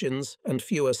 better engines, and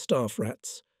fewer staff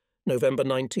rats. November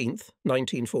 19th,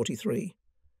 1943.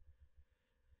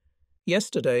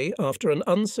 Yesterday, after an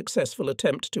unsuccessful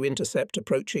attempt to intercept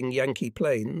approaching Yankee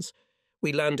planes,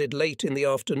 we landed late in the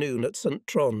afternoon at St.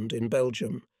 Trond in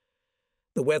Belgium.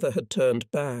 The weather had turned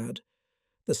bad.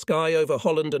 The sky over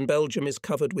Holland and Belgium is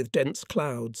covered with dense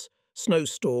clouds.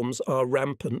 Snowstorms are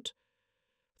rampant.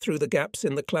 Through the gaps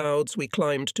in the clouds, we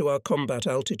climbed to our combat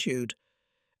altitude.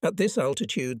 At this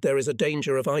altitude, there is a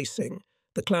danger of icing.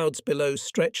 The clouds below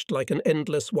stretched like an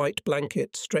endless white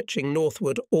blanket, stretching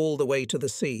northward all the way to the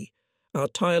sea. Our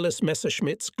tireless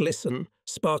Messerschmitts glisten,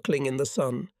 sparkling in the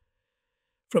sun.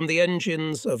 From the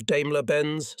engines of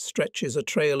Daimler-Benz stretches a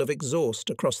trail of exhaust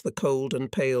across the cold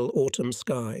and pale autumn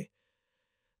sky.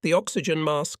 The oxygen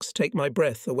masks take my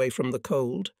breath away from the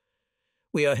cold.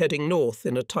 We are heading north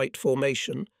in a tight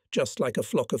formation, just like a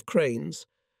flock of cranes.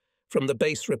 From the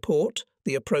base report,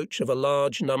 the approach of a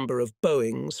large number of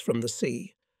Boeings from the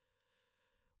sea.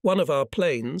 One of our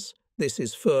planes, this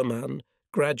is Furman,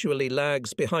 gradually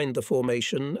lags behind the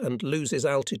formation and loses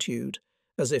altitude,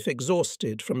 as if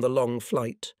exhausted from the long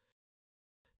flight.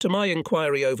 To my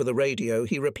inquiry over the radio,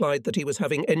 he replied that he was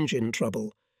having engine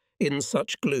trouble. In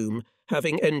such gloom,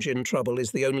 having engine trouble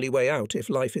is the only way out if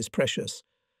life is precious.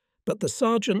 But the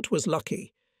sergeant was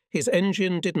lucky. His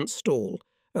engine didn't stall,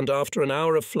 and after an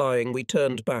hour of flying we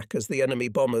turned back as the enemy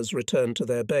bombers returned to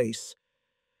their base.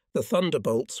 The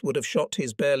thunderbolts would have shot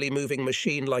his barely moving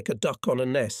machine like a duck on a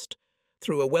nest.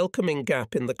 Through a welcoming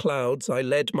gap in the clouds, I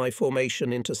led my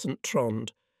formation into St.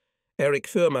 Trond. Erich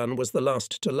Furman was the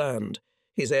last to land,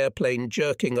 his airplane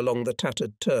jerking along the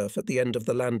tattered turf at the end of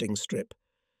the landing strip.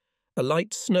 A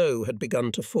light snow had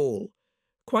begun to fall,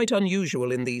 quite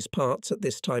unusual in these parts at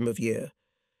this time of year.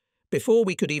 Before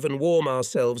we could even warm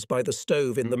ourselves by the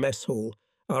stove in the mess hall,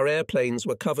 our airplanes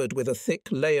were covered with a thick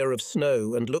layer of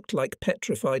snow and looked like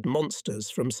petrified monsters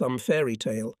from some fairy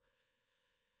tale.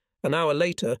 An hour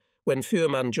later, when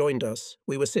Furman joined us,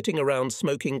 we were sitting around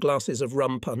smoking glasses of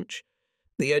rum punch.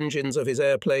 The engines of his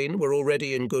airplane were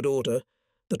already in good order.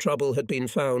 The trouble had been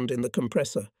found in the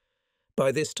compressor.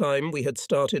 By this time we had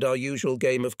started our usual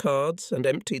game of cards and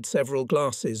emptied several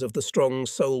glasses of the strong,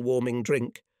 soul-warming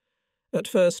drink. At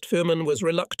first Furman was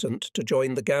reluctant to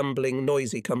join the gambling,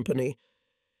 noisy company.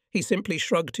 He simply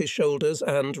shrugged his shoulders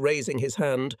and, raising his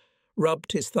hand,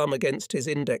 rubbed his thumb against his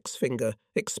index finger,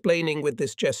 explaining with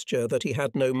this gesture that he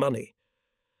had no money.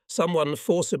 Someone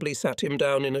forcibly sat him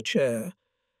down in a chair.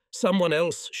 Someone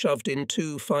else shoved in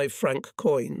 2 5-franc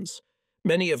coins.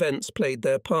 Many events played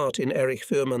their part in Erich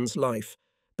Furman's life,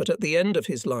 but at the end of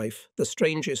his life, the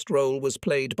strangest role was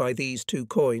played by these 2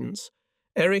 coins.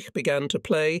 Erich began to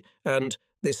play, and,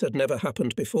 this had never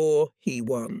happened before, he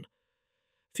won.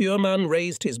 Furman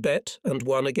raised his bet and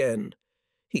won again.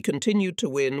 He continued to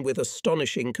win with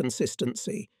astonishing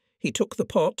consistency. He took the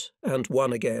pot and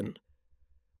won again.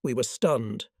 We were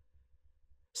stunned.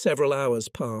 Several hours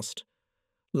passed.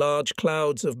 Large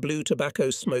clouds of blue tobacco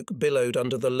smoke billowed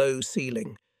under the low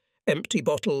ceiling. Empty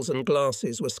bottles and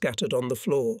glasses were scattered on the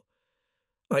floor.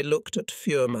 I looked at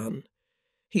Furman.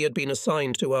 He had been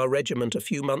assigned to our regiment a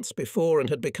few months before and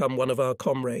had become one of our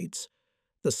comrades.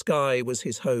 The sky was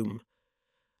his home.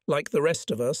 Like the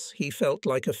rest of us, he felt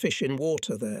like a fish in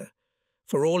water there.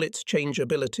 For all its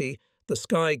changeability, the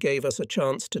sky gave us a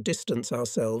chance to distance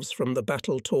ourselves from the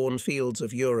battle-torn fields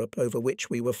of Europe over which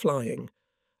we were flying.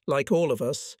 Like all of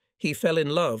us, he fell in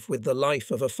love with the life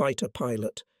of a fighter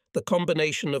pilot, the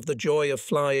combination of the joy of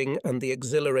flying and the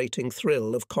exhilarating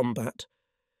thrill of combat.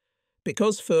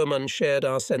 Because Furman shared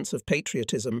our sense of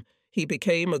patriotism, he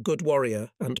became a good warrior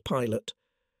and pilot.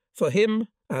 For him,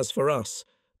 as for us,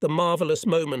 the marvellous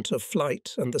moment of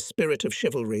flight and the spirit of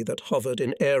chivalry that hovered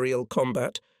in aerial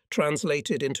combat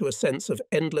translated into a sense of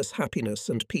endless happiness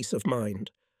and peace of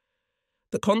mind.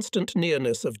 The constant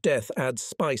nearness of death adds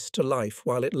spice to life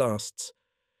while it lasts.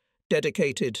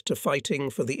 Dedicated to fighting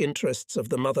for the interests of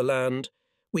the motherland,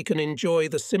 we can enjoy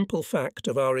the simple fact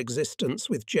of our existence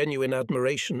with genuine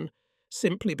admiration,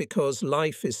 simply because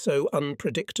life is so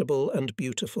unpredictable and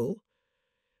beautiful.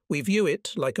 We view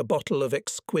it like a bottle of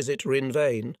exquisite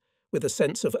Rinvein, with a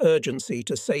sense of urgency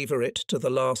to savour it to the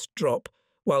last drop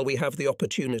while we have the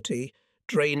opportunity,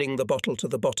 draining the bottle to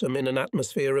the bottom in an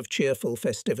atmosphere of cheerful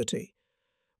festivity.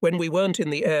 When we weren't in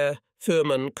the air,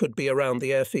 Furman could be around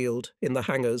the airfield, in the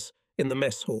hangars, in the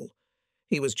mess hall.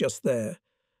 He was just there.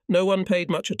 No one paid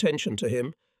much attention to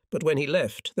him, but when he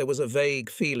left, there was a vague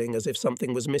feeling as if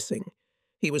something was missing.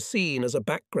 He was seen as a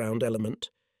background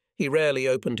element. He rarely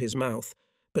opened his mouth,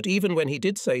 but even when he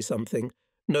did say something,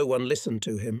 no one listened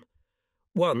to him.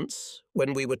 Once,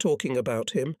 when we were talking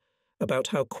about him, about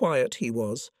how quiet he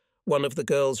was, one of the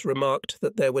girls remarked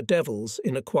that there were devils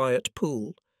in a quiet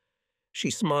pool. She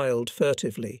smiled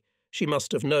furtively. She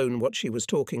must have known what she was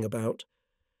talking about.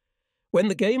 When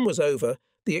the game was over,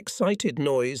 the excited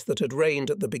noise that had reigned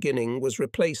at the beginning was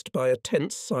replaced by a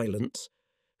tense silence.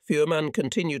 Furman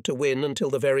continued to win until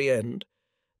the very end.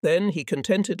 Then he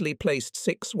contentedly placed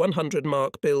 6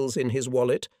 100-mark bills in his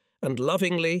wallet and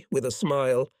lovingly, with a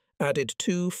smile, added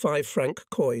 2 5-franc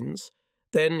coins.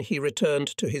 Then he returned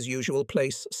to his usual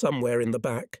place somewhere in the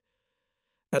back.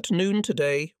 At noon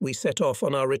today, we set off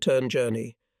on our return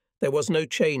journey. There was no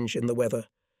change in the weather.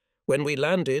 When we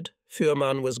landed,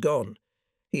 Fuhrmann was gone.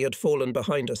 He had fallen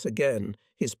behind us again.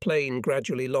 His plane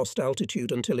gradually lost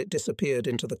altitude until it disappeared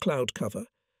into the cloud cover.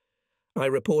 I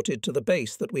reported to the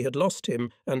base that we had lost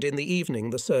him, and in the evening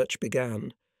the search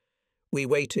began. We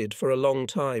waited for a long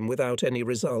time without any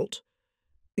result.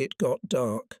 It got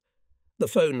dark. The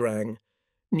phone rang.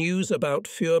 News about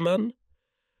Fuhrmann?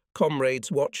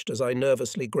 Comrades watched as I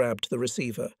nervously grabbed the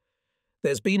receiver.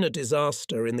 There's been a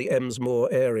disaster in the Emsmoor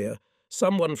area.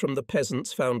 Someone from the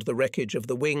peasants found the wreckage of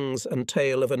the wings and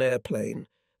tail of an airplane.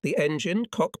 The engine,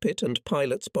 cockpit and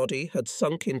pilot's body had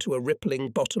sunk into a rippling,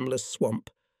 bottomless swamp.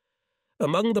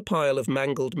 Among the pile of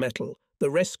mangled metal, the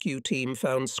rescue team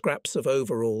found scraps of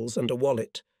overalls and a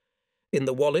wallet. In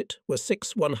the wallet were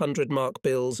 6 100-mark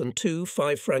bills and 2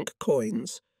 5-franc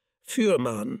coins.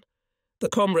 Fuhrmann. The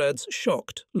comrades,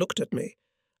 shocked, looked at me.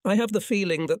 I have the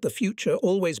feeling that the future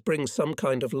always brings some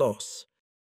kind of loss.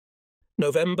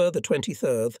 November the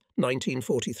 23rd,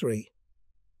 1943.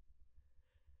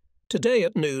 Today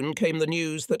at noon came the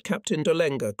news that Captain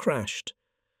Dolenga crashed.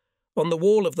 On the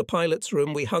wall of the pilot's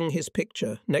room we hung his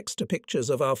picture next to pictures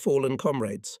of our fallen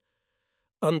comrades.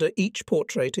 Under each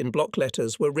portrait in block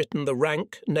letters were written the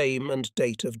rank, name and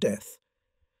date of death.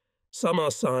 Some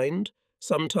are signed,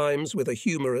 sometimes with a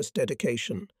humorous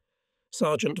dedication.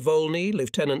 Sergeant Volney,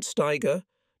 Lieutenant Steiger,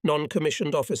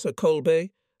 Non-Commissioned Officer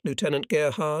Kolbe, Lieutenant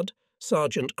Gerhard,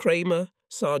 Sergeant Kramer,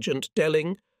 Sergeant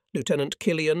Delling, Lieutenant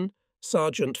Killian,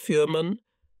 Sergeant Fuhrmann.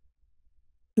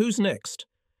 Who's next?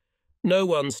 No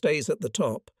one stays at the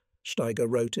top, Steiger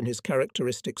wrote in his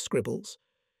characteristic scribbles.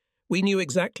 We knew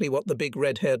exactly what the big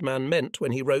red-haired man meant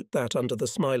when he wrote that under the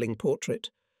smiling portrait.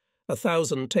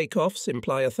 1,000 takeoffs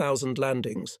imply 1,000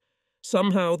 landings.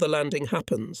 Somehow the landing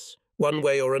happens, one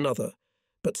way or another,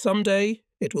 but someday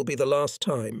it will be the last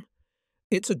time.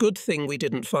 It's a good thing we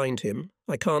didn't find him.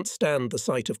 I can't stand the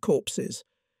sight of corpses.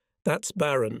 That's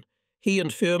Baron. He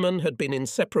and Fuhrmann had been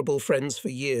inseparable friends for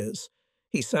years.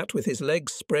 He sat with his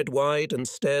legs spread wide and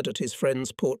stared at his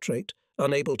friend's portrait,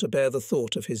 unable to bear the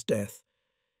thought of his death.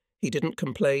 He didn't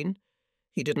complain.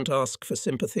 He didn't ask for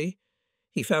sympathy.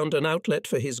 He found an outlet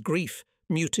for his grief,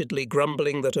 mutedly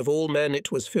grumbling that of all men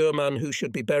it was Fuhrmann who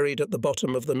should be buried at the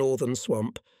bottom of the northern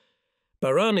swamp.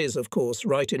 Baran is, of course,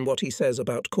 right in what he says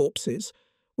about corpses.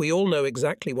 We all know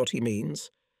exactly what he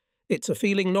means. It's a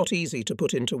feeling not easy to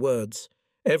put into words.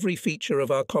 Every feature of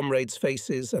our comrades'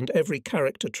 faces and every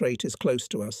character trait is close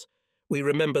to us. We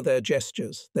remember their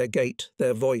gestures, their gait,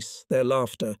 their voice, their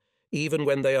laughter, even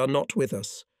when they are not with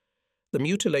us. The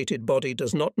mutilated body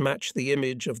does not match the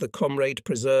image of the comrade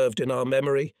preserved in our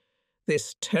memory.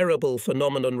 This terrible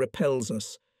phenomenon repels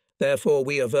us. Therefore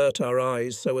we avert our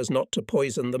eyes so as not to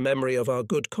poison the memory of our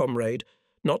good comrade,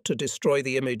 not to destroy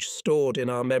the image stored in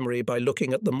our memory by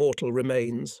looking at the mortal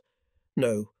remains.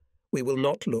 No, we will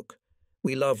not look.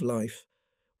 We love life.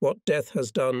 What death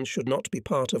has done should not be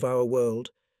part of our world.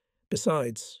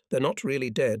 Besides, they're not really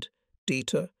dead.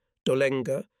 Dieter,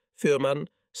 Dolenga, Fuhrmann,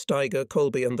 Steiger,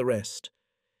 Kolbe and the rest.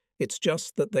 It's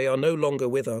just that they are no longer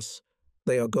with us.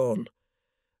 They are gone.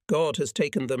 God has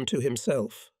taken them to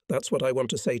himself. That's what I want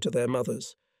to say to their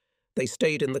mothers. They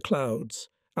stayed in the clouds,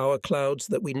 our clouds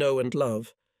that we know and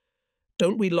love.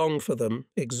 Don't we long for them,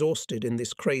 exhausted in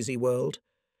this crazy world?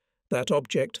 That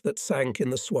object that sank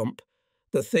in the swamp,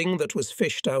 the thing that was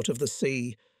fished out of the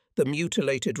sea, the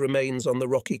mutilated remains on the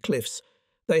rocky cliffs,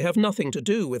 they have nothing to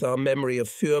do with our memory of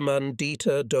Fuhrmann,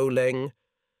 Dieter, Doleng.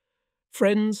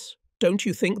 Friends, don't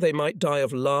you think they might die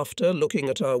of laughter looking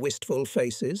at our wistful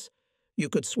faces? You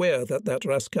could swear that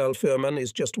rascal Fuhrmann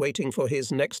is just waiting for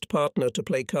his next partner to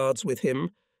play cards with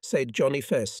him, said Johnny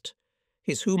Fest.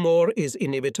 His humour is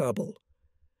inimitable.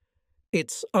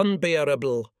 It's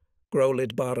unbearable,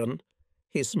 growled Baran.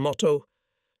 His motto,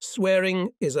 swearing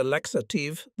is a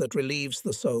laxative that relieves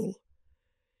the soul.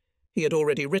 He had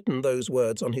already written those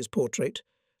words on his portrait,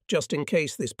 just in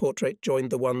case this portrait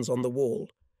joined the ones on the wall.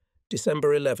 December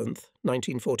 11th,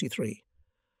 1943.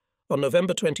 On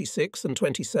November 26 and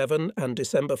 27 and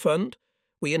December 1,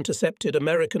 we intercepted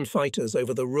American fighters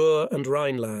over the Ruhr and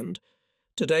Rhineland.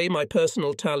 Today my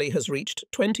personal tally has reached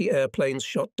 20 airplanes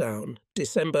shot down,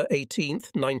 December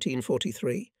 18th,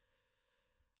 1943.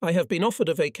 I have been offered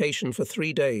a vacation for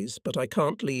 3 days, but I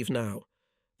can't leave now.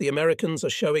 The Americans are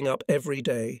showing up every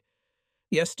day.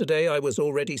 Yesterday I was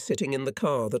already sitting in the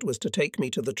car that was to take me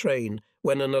to the train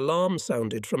when an alarm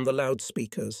sounded from the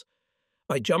loudspeakers.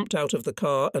 I jumped out of the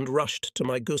car and rushed to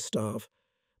my Gustav.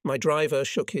 My driver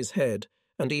shook his head,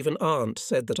 and even Aunt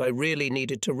said that I really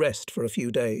needed to rest for a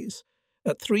few days.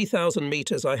 At 3,000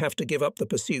 metres I have to give up the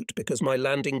pursuit because my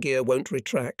landing gear won't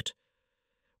retract.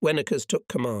 Wennekers took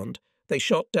command. They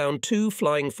shot down 2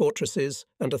 flying fortresses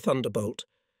and a thunderbolt.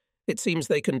 It seems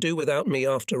they can do without me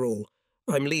after all.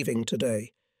 I'm leaving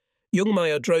today.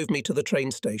 Jungmeier drove me to the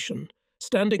train station.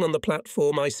 Standing on the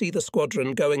platform, I see the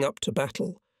squadron going up to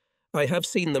battle. I have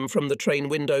seen them from the train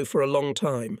window for a long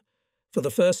time. For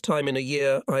the first time in a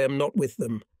year, I am not with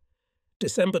them.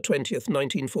 December 20th,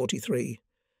 1943.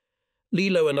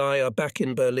 Lilo and I are back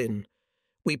in Berlin.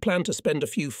 We plan to spend a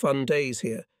few fun days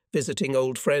here, visiting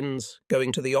old friends,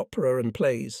 going to the opera and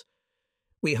plays.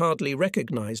 We hardly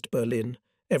recognized Berlin.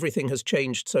 Everything has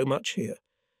changed so much here.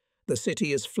 The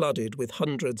city is flooded with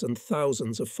hundreds and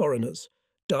thousands of foreigners.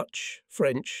 Dutch,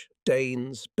 French,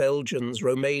 Danes, Belgians,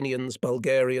 Romanians,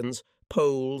 Bulgarians,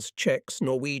 Poles, Czechs,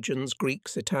 Norwegians,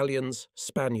 Greeks, Italians,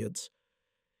 Spaniards.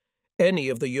 Any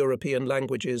of the European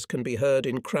languages can be heard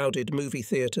in crowded movie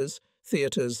theatres,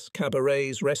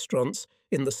 cabarets, restaurants,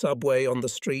 in the subway, on the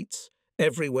streets.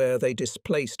 Everywhere they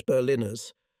displaced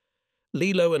Berliners.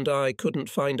 Lilo and I couldn't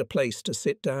find a place to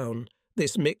sit down.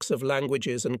 This mix of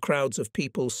languages and crowds of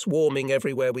people swarming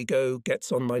everywhere we go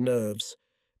gets on my nerves.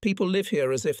 People live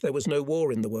here as if there was no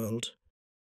war in the world.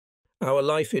 Our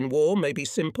life in war may be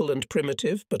simple and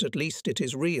primitive, but at least it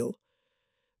is real.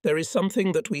 There is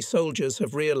something that we soldiers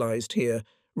have realized here,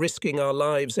 risking our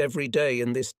lives every day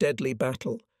in this deadly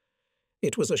battle.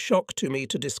 It was a shock to me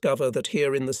to discover that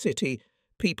here in the city,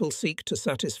 people seek to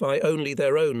satisfy only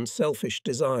their own selfish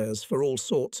desires for all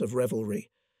sorts of revelry.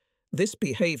 This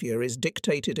behaviour is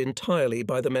dictated entirely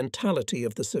by the mentality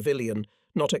of the civilian,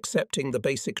 not accepting the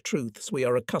basic truths we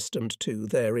are accustomed to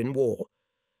there in war.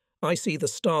 I see the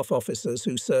staff officers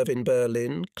who serve in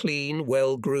Berlin, clean,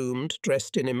 well-groomed,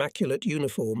 dressed in immaculate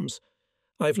uniforms.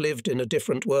 I've lived in a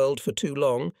different world for too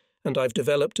long, and I've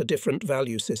developed a different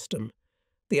value system.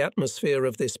 The atmosphere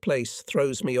of this place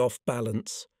throws me off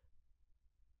balance.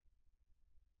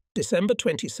 December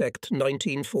 22nd,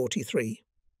 1943.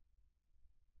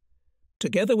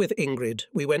 Together with Ingrid,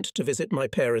 we went to visit my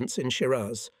parents in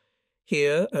Shiraz.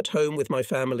 Here, at home with my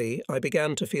family, I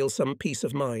began to feel some peace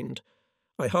of mind.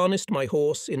 I harnessed my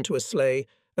horse into a sleigh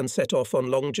and set off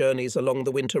on long journeys along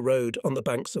the winter road on the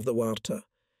banks of the Warta.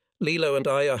 Lilo and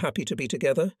I are happy to be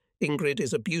together. Ingrid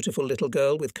is a beautiful little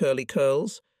girl with curly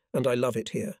curls, and I love it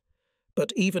here.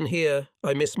 But even here,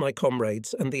 I miss my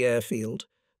comrades and the airfield,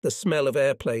 the smell of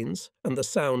airplanes and the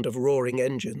sound of roaring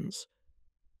engines.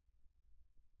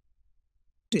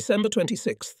 December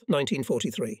 26th,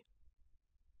 1943.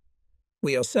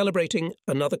 We are celebrating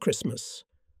another Christmas.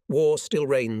 War still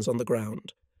reigns on the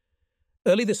ground.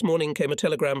 Early this morning came a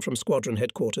telegram from squadron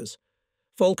headquarters.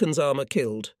 Falken's armour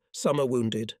killed, some are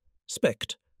wounded.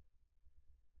 Spect.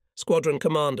 Squadron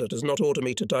commander does not order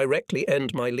me to directly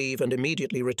end my leave and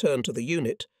immediately return to the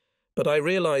unit, but I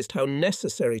realised how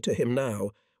necessary to him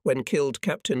now, when killed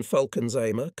Captain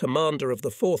Falkensheimer, commander of the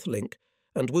 4th Link,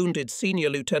 and wounded Senior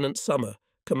Lieutenant Summer,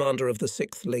 commander of the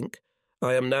 6th Link,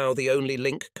 I am now the only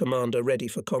link commander ready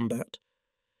for combat.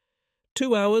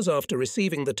 2 hours after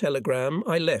receiving the telegram,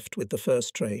 I left with the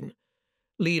first train.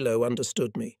 Lilo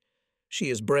understood me. She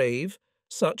is brave.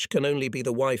 Such can only be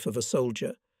the wife of a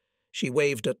soldier. She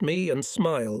waved at me and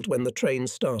smiled when the train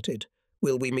started.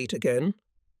 Will we meet again?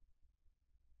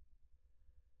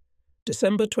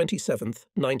 December 27th,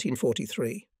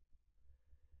 1943.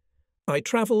 I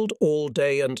travelled all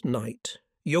day and night.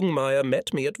 Jungmeier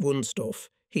met me at Wunsdorf.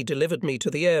 He delivered me to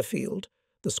the airfield.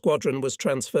 The squadron was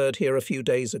transferred here a few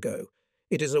days ago.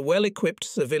 It is a well-equipped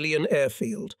civilian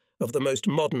airfield of the most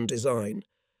modern design.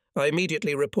 I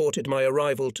immediately reported my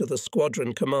arrival to the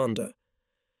squadron commander.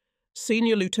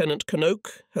 Senior Lieutenant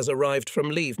Knoke has arrived from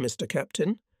leave, Mr.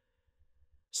 Captain.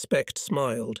 Specht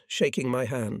smiled, shaking my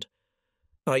hand.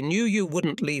 I knew you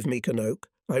wouldn't leave me, Knoke.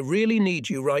 I really need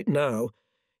you right now.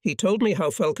 He told me how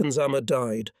Falkensheimer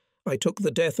died. I took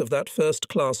the death of that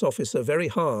first-class officer very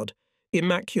hard.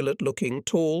 Immaculate-looking,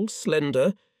 tall,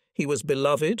 slender. He was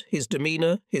beloved, his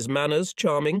demeanour, his manners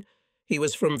charming. He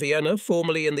was from Vienna,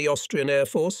 formerly in the Austrian Air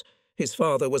Force. His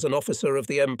father was an officer of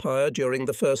the Empire during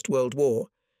the First World War.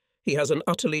 He has an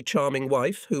utterly charming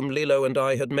wife, whom Lilo and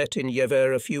I had met in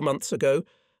Jever a few months ago.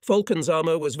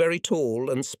 Falkensheimer was very tall,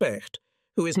 and Specht,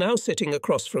 who is now sitting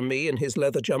across from me in his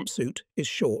leather jumpsuit, is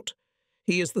short.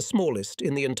 He is the smallest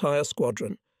in the entire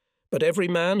squadron, but every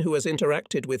man who has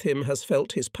interacted with him has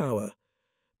felt his power.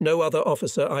 No other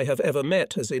officer I have ever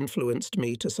met has influenced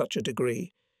me to such a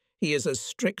degree. He is as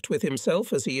strict with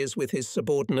himself as he is with his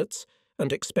subordinates,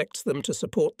 and expects them to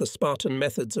support the Spartan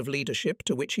methods of leadership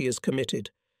to which he is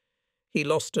committed. He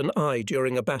lost an eye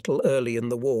during a battle early in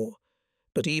the war,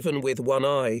 but even with one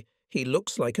eye, he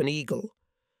looks like an eagle.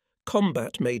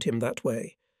 Combat made him that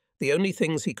way. The only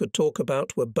things he could talk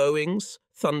about were Boeings,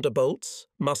 Thunderbolts,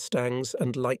 Mustangs,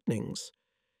 and Lightnings.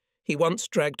 He once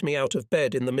dragged me out of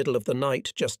bed in the middle of the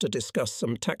night just to discuss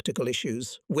some tactical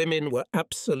issues. Women were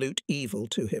absolute evil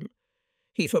to him.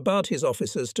 He forbade his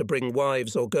officers to bring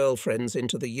wives or girlfriends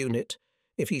into the unit.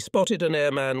 If he spotted an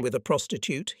airman with a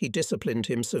prostitute, he disciplined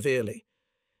him severely.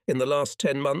 In the last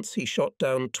 10 months, he shot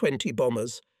down 20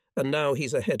 bombers, and now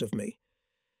he's ahead of me.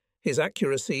 His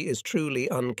accuracy is truly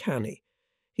uncanny.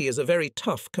 He is a very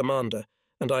tough commander,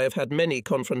 and I have had many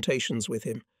confrontations with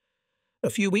him. A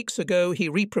few weeks ago, he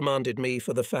reprimanded me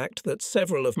for the fact that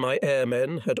several of my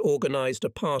airmen had organised a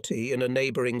party in a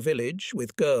neighbouring village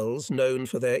with girls known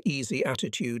for their easy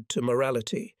attitude to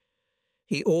morality.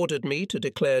 He ordered me to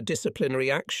declare disciplinary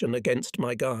action against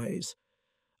my guys.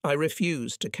 I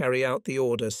refused to carry out the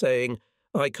order, saying,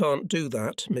 "I can't do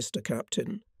that, Mr.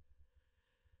 Captain."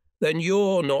 "Then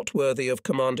you're not worthy of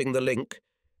commanding the link,"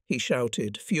 he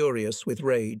shouted, furious with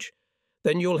rage.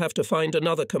 "Then you'll have to find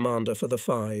another commander for the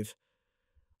 5.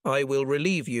 I will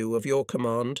relieve you of your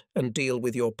command and deal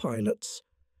with your pilots."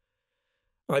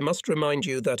 I must remind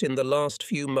you that in the last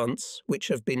few months, which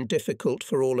have been difficult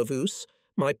for all of us,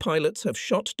 my pilots have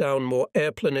shot down more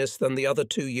airplanes than the other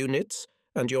 2 units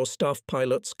and your staff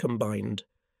pilots combined.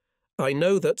 I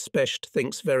know that Specht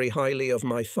thinks very highly of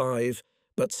my 5,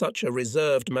 but such a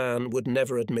reserved man would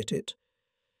never admit it.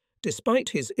 Despite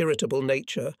his irritable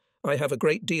nature, I have a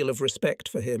great deal of respect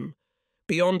for him.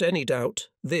 Beyond any doubt,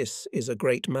 this is a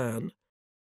great man.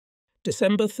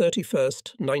 December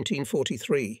 31st,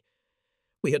 1943.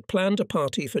 We had planned a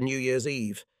party for New Year's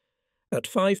Eve. At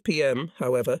 5 p.m.,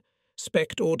 however,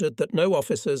 Specht ordered that no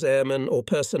officers, airmen or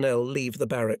personnel leave the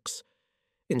barracks.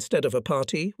 Instead of a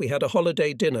party, we had a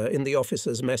holiday dinner in the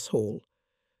officers' mess hall.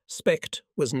 Specht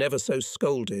was never so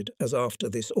scolded as after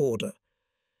this order.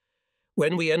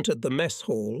 When we entered the mess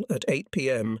hall at 8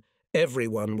 p.m.,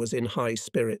 everyone was in high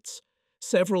spirits.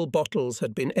 Several bottles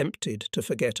had been emptied to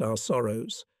forget our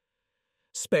sorrows.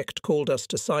 Specht called us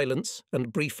to silence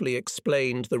and briefly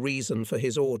explained the reason for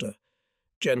his order.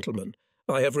 "Gentlemen,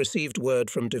 I have received word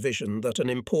from division that an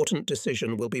important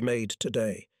decision will be made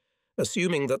today.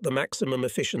 Assuming that the maximum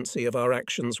efficiency of our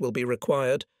actions will be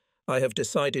required, I have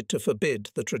decided to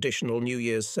forbid the traditional New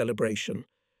Year's celebration.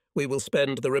 We will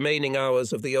spend the remaining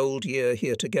hours of the old year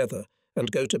here together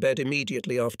and go to bed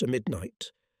immediately after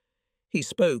midnight." He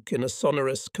spoke in a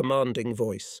sonorous, commanding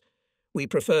voice. We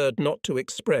preferred not to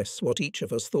express what each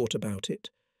of us thought about it.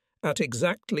 At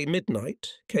exactly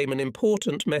midnight came an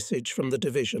important message from the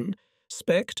division.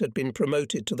 Specht had been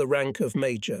promoted to the rank of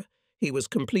major. He was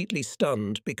completely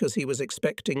stunned because he was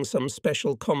expecting some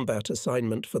special combat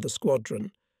assignment for the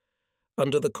squadron.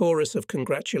 Under the chorus of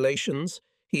congratulations,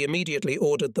 he immediately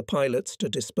ordered the pilots to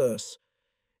disperse.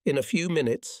 In a few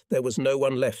minutes, there was no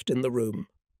one left in the room.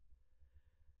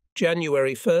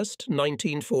 January 1st,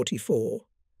 1944.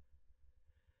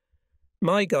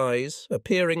 My guys,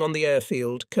 appearing on the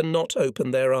airfield, cannot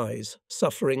open their eyes,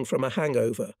 suffering from a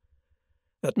hangover.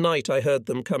 At night I heard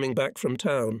them coming back from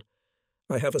town.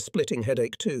 I have a splitting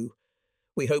headache too.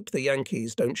 We hope the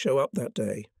Yankees don't show up that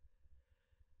day.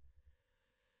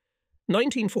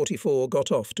 1944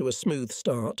 got off to a smooth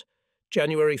start.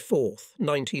 January 4th,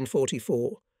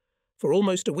 1944. For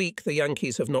almost a week the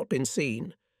Yankees have not been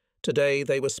seen. Today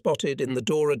they were spotted in the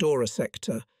Dora Dora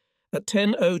sector. At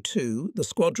 10:02 the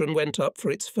squadron went up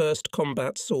for its first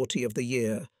combat sortie of the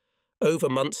year. Over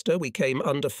Munster we came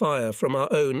under fire from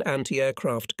our own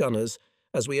anti-aircraft gunners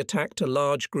as we attacked a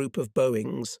large group of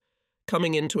Boeings.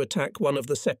 Coming in to attack one of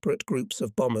the separate groups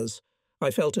of bombers,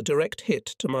 I felt a direct hit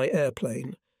to my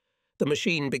airplane. The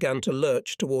machine began to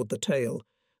lurch toward the tail.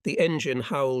 The engine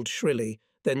howled shrilly,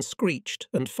 then screeched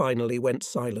and finally went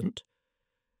silent.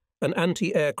 An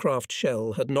anti-aircraft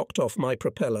shell had knocked off my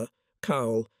propeller,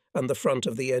 cowl, and the front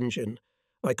of the engine.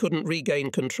 I couldn't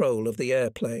regain control of the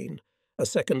airplane. A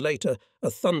second later,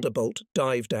 a thunderbolt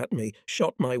dived at me,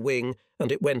 shot my wing,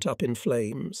 and it went up in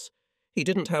flames. He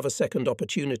didn't have a second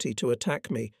opportunity to attack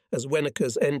me, as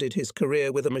Wennekers ended his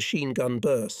career with a machine gun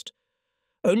burst.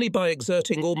 Only by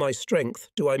exerting all my strength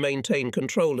do I maintain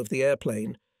control of the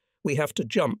airplane. We have to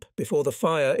jump before the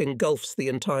fire engulfs the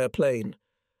entire plane.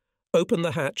 Open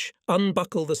the hatch,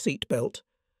 unbuckle the seat belt.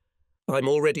 I'm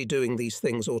already doing these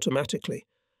things automatically.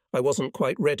 I wasn't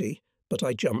quite ready, but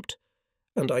I jumped,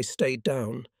 and I stayed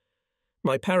down.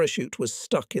 My parachute was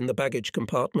stuck in the baggage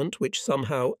compartment, which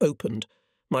somehow opened.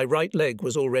 My right leg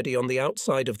was already on the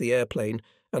outside of the airplane,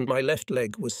 and my left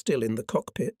leg was still in the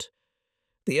cockpit.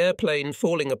 The airplane,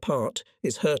 falling apart,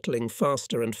 is hurtling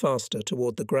faster and faster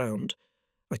toward the ground.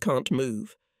 I can't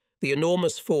move. The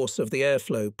enormous force of the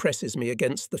airflow presses me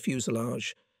against the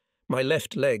fuselage. My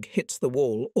left leg hits the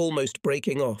wall, almost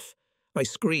breaking off. I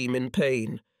scream in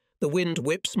pain. The wind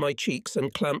whips my cheeks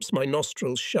and clamps my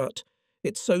nostrils shut.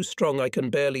 It's so strong I can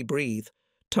barely breathe.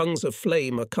 Tongues of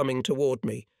flame are coming toward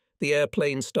me. The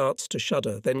airplane starts to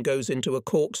shudder, then goes into a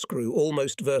corkscrew,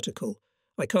 almost vertical.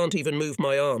 I can't even move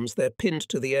my arms, they're pinned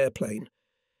to the airplane.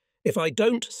 If I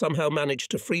don't somehow manage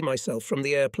to free myself from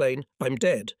the airplane, I'm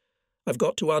dead. I've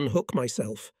got to unhook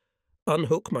myself.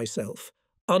 Unhook myself.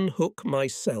 Unhook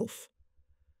myself.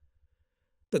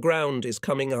 The ground is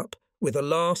coming up. With a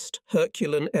last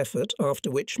Herculean effort,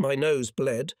 after which my nose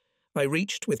bled, I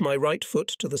reached with my right foot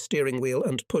to the steering wheel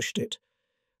and pushed it.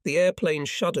 The airplane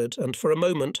shuddered and for a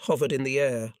moment hovered in the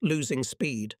air, losing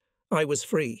speed. I was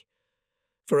free.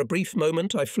 For a brief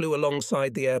moment I flew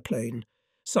alongside the airplane.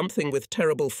 Something with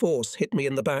terrible force hit me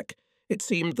in the back. It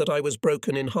seemed that I was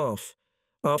broken in half.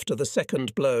 After the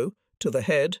second blow, to the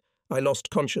head, I lost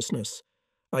consciousness.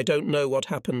 I don't know what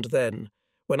happened then.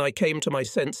 When I came to my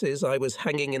senses, I was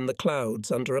hanging in the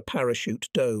clouds under a parachute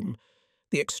dome.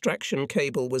 The extraction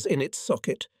cable was in its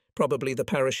socket. Probably the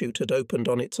parachute had opened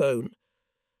on its own.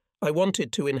 I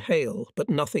wanted to inhale, but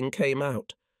nothing came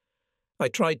out. I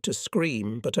tried to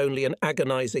scream, but only an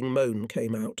agonizing moan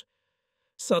came out.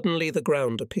 Suddenly the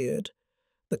ground appeared.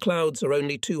 The clouds are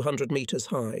only 200 meters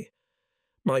high.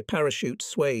 My parachute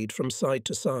swayed from side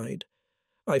to side.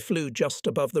 I flew just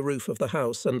above the roof of the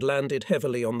house and landed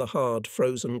heavily on the hard,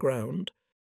 frozen ground.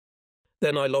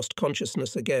 Then I lost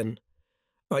consciousness again.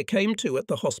 I came to at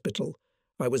the hospital.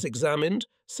 I was examined,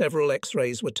 several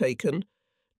X-rays were taken.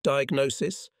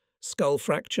 Diagnosis: skull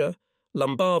fracture,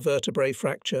 lumbar vertebrae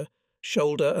fracture,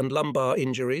 shoulder and lumbar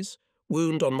injuries,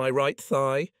 wound on my right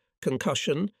thigh,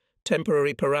 concussion,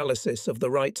 temporary paralysis of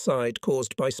the right side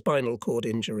caused by spinal cord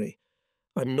injury.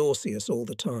 I'm nauseous all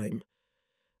the time.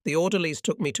 The orderlies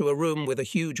took me to a room with a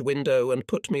huge window and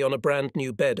put me on a brand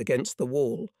new bed against the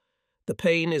wall. The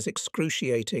pain is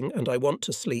excruciating and I want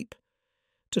to sleep.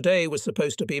 Today was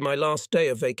supposed to be my last day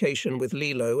of vacation with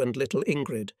Lilo and little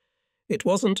Ingrid. It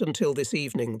wasn't until this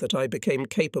evening that I became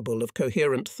capable of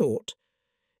coherent thought.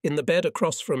 In the bed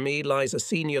across from me lies a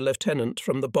senior lieutenant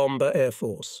from the Bomber Air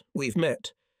Force. We've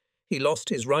met. He lost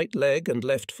his right leg and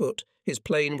left foot. His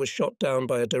plane was shot down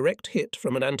by a direct hit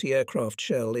from an anti-aircraft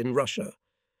shell in Russia.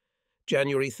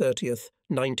 January 30th,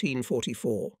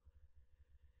 1944.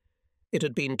 It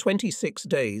had been 26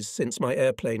 days since my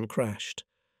airplane crashed.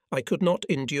 I could not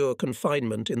endure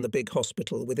confinement in the big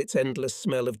hospital with its endless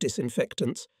smell of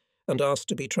disinfectants and asked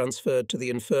to be transferred to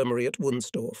the infirmary at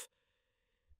Wunsdorf.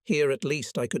 Here at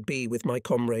least I could be with my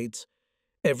comrades.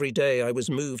 Every day I was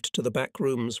moved to the back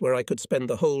rooms where I could spend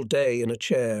the whole day in a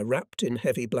chair wrapped in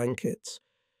heavy blankets.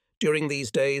 During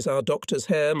these days our doctor's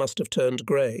hair must have turned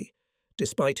grey.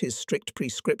 Despite his strict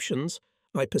prescriptions,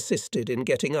 I persisted in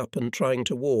getting up and trying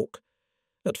to walk.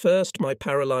 At first, my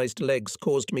paralysed legs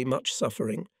caused me much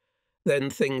suffering.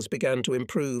 Then things began to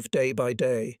improve day by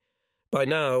day. By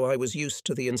now, I was used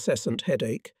to the incessant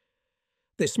headache.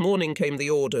 This morning came the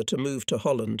order to move to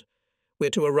Holland. We're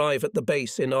to arrive at the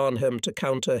base in Arnhem to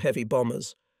counter heavy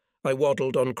bombers. I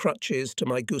waddled on crutches to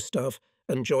my Gustav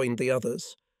and joined the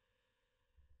others.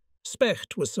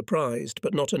 Specht was surprised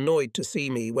but not annoyed to see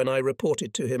me when I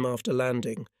reported to him after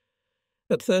landing.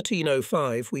 At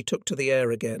 13:05 we took to the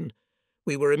air again.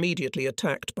 We were immediately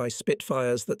attacked by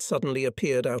Spitfires that suddenly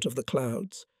appeared out of the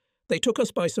clouds. They took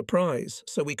us by surprise,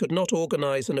 so we could not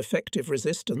organise an effective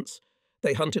resistance.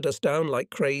 They hunted us down like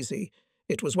crazy.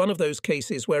 It was one of those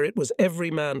cases where it was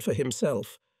every man for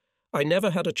himself. I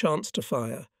never had a chance to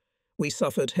fire. We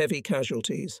suffered heavy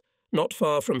casualties. Not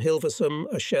far from Hilversum,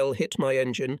 a shell hit my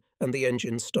engine, and the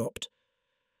engine stopped.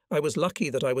 I was lucky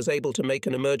that I was able to make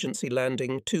an emergency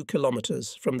landing 2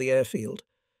 kilometres from the airfield.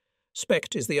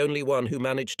 Specht is the only one who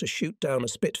managed to shoot down a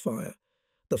Spitfire.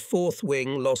 The 4th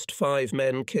wing lost 5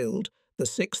 men killed, the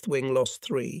 6th wing lost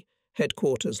 3,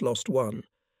 headquarters lost 1.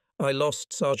 I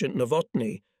lost Sergeant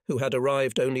Novotny, who had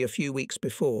arrived only a few weeks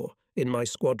before, in my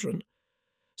squadron.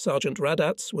 Sergeant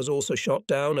Radatz was also shot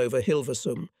down over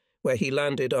Hilversum, where he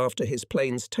landed after his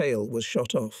plane's tail was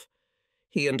shot off.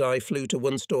 He and I flew to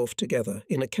Wunsdorf together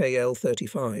in a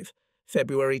KL-35,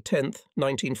 February 10th,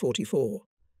 1944.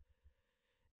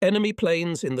 Enemy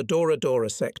planes in the Dora Dora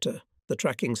sector, the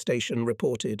tracking station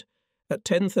reported. At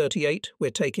 10:38, we're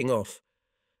taking off.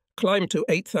 Climb to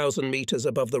 8,000 meters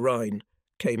above the Rhine,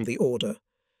 came the order.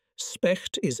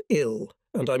 Specht is ill,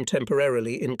 and I'm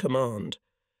temporarily in command.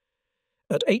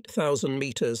 At 8,000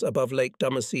 meters above Lake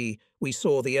Dummersee, we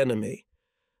saw the enemy.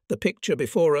 The picture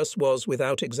before us was,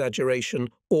 without exaggeration,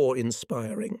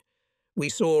 awe-inspiring. We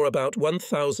saw about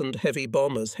 1,000 heavy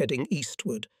bombers heading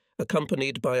eastward,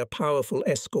 accompanied by a powerful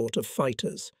escort of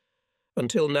fighters.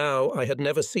 Until now, I had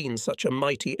never seen such a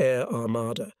mighty air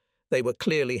armada. They were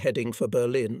clearly heading for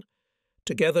Berlin.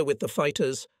 Together with the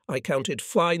fighters, I counted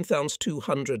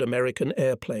 5,200 American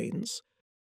airplanes.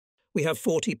 We have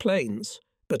 40 planes,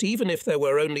 but even if there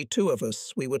were only 2 of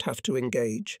us, we would have to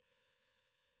engage.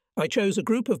 I chose a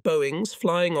group of Boeings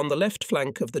flying on the left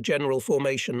flank of the general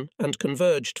formation and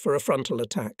converged for a frontal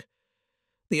attack.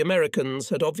 The Americans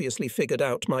had obviously figured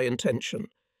out my intention.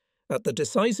 At the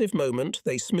decisive moment,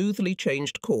 they smoothly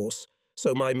changed course,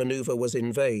 so my manoeuvre was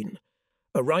in vain.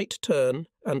 A right turn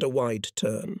and a wide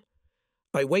turn.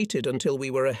 I waited until we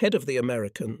were ahead of the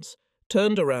Americans,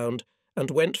 turned around,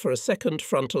 and went for a second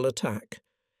frontal attack.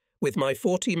 With my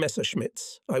 40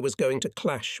 Messerschmitts, I was going to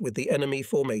clash with the enemy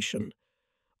formation.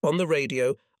 On the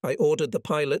radio, I ordered the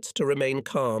pilots to remain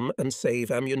calm and save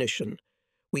ammunition.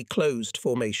 We closed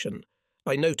formation.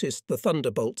 I noticed the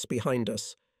thunderbolts behind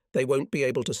us. They won't be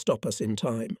able to stop us in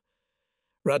time.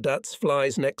 Radatz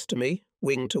flies next to me,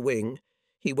 wing to wing.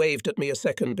 He waved at me a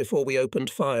second before we opened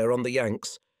fire on the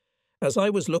Yanks. As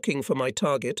I was looking for my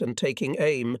target and taking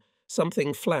aim,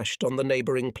 something flashed on the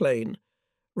neighbouring plane.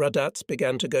 Radatz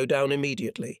began to go down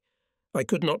immediately. I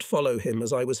could not follow him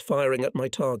as I was firing at my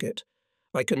target.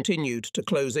 I continued to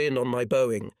close in on my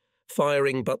Boeing,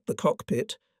 firing but the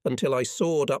cockpit, until I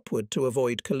soared upward to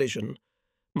avoid collision.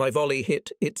 My volley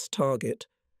hit its target.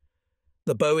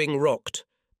 The Boeing rocked.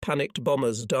 Panicked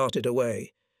bombers darted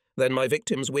away. Then my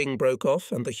victim's wing broke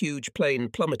off and the huge plane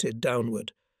plummeted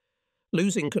downward.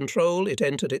 Losing control, it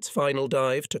entered its final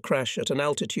dive to crash at an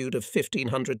altitude of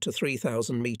 1,500 to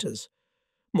 3,000 meters.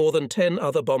 More than 10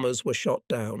 other bombers were shot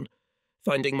down.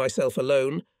 Finding myself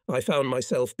alone, I found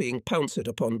myself being pounced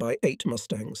upon by 8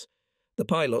 Mustangs. The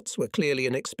pilots were clearly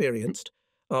inexperienced.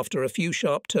 After a few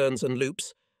sharp turns and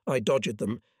loops, I dodged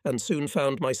them and soon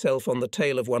found myself on the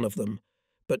tail of one of them.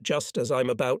 But just as I'm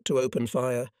about to open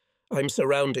fire, I'm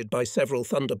surrounded by several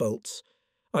thunderbolts.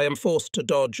 I am forced to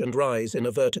dodge and rise in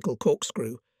a vertical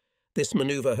corkscrew. This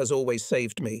maneuver has always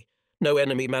saved me. No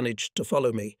enemy managed to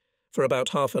follow me. For about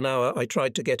half an hour I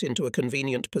tried to get into a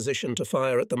convenient position to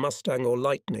fire at the Mustang or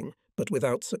Lightning, but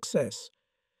without success.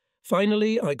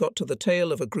 Finally, I got to the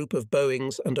tail of a group of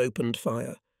Boeings and opened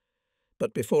fire.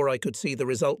 But before I could see the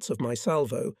results of my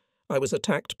salvo, I was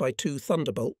attacked by 2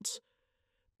 thunderbolts.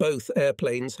 Both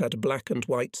airplanes had black and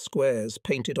white squares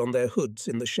painted on their hoods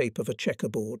in the shape of a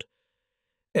checkerboard.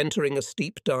 Entering a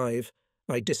steep dive,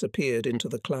 I disappeared into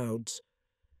the clouds.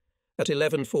 At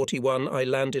 11:41 I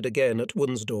landed again at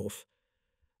Wunsdorf.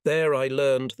 There I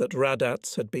learned that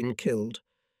Radatz had been killed.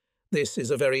 This is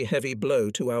a very heavy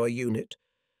blow to our unit.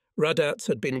 Radatz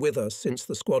had been with us since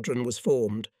the squadron was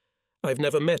formed. I've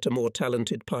never met a more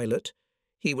talented pilot.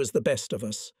 He was the best of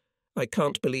us. I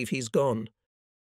can't believe he's gone.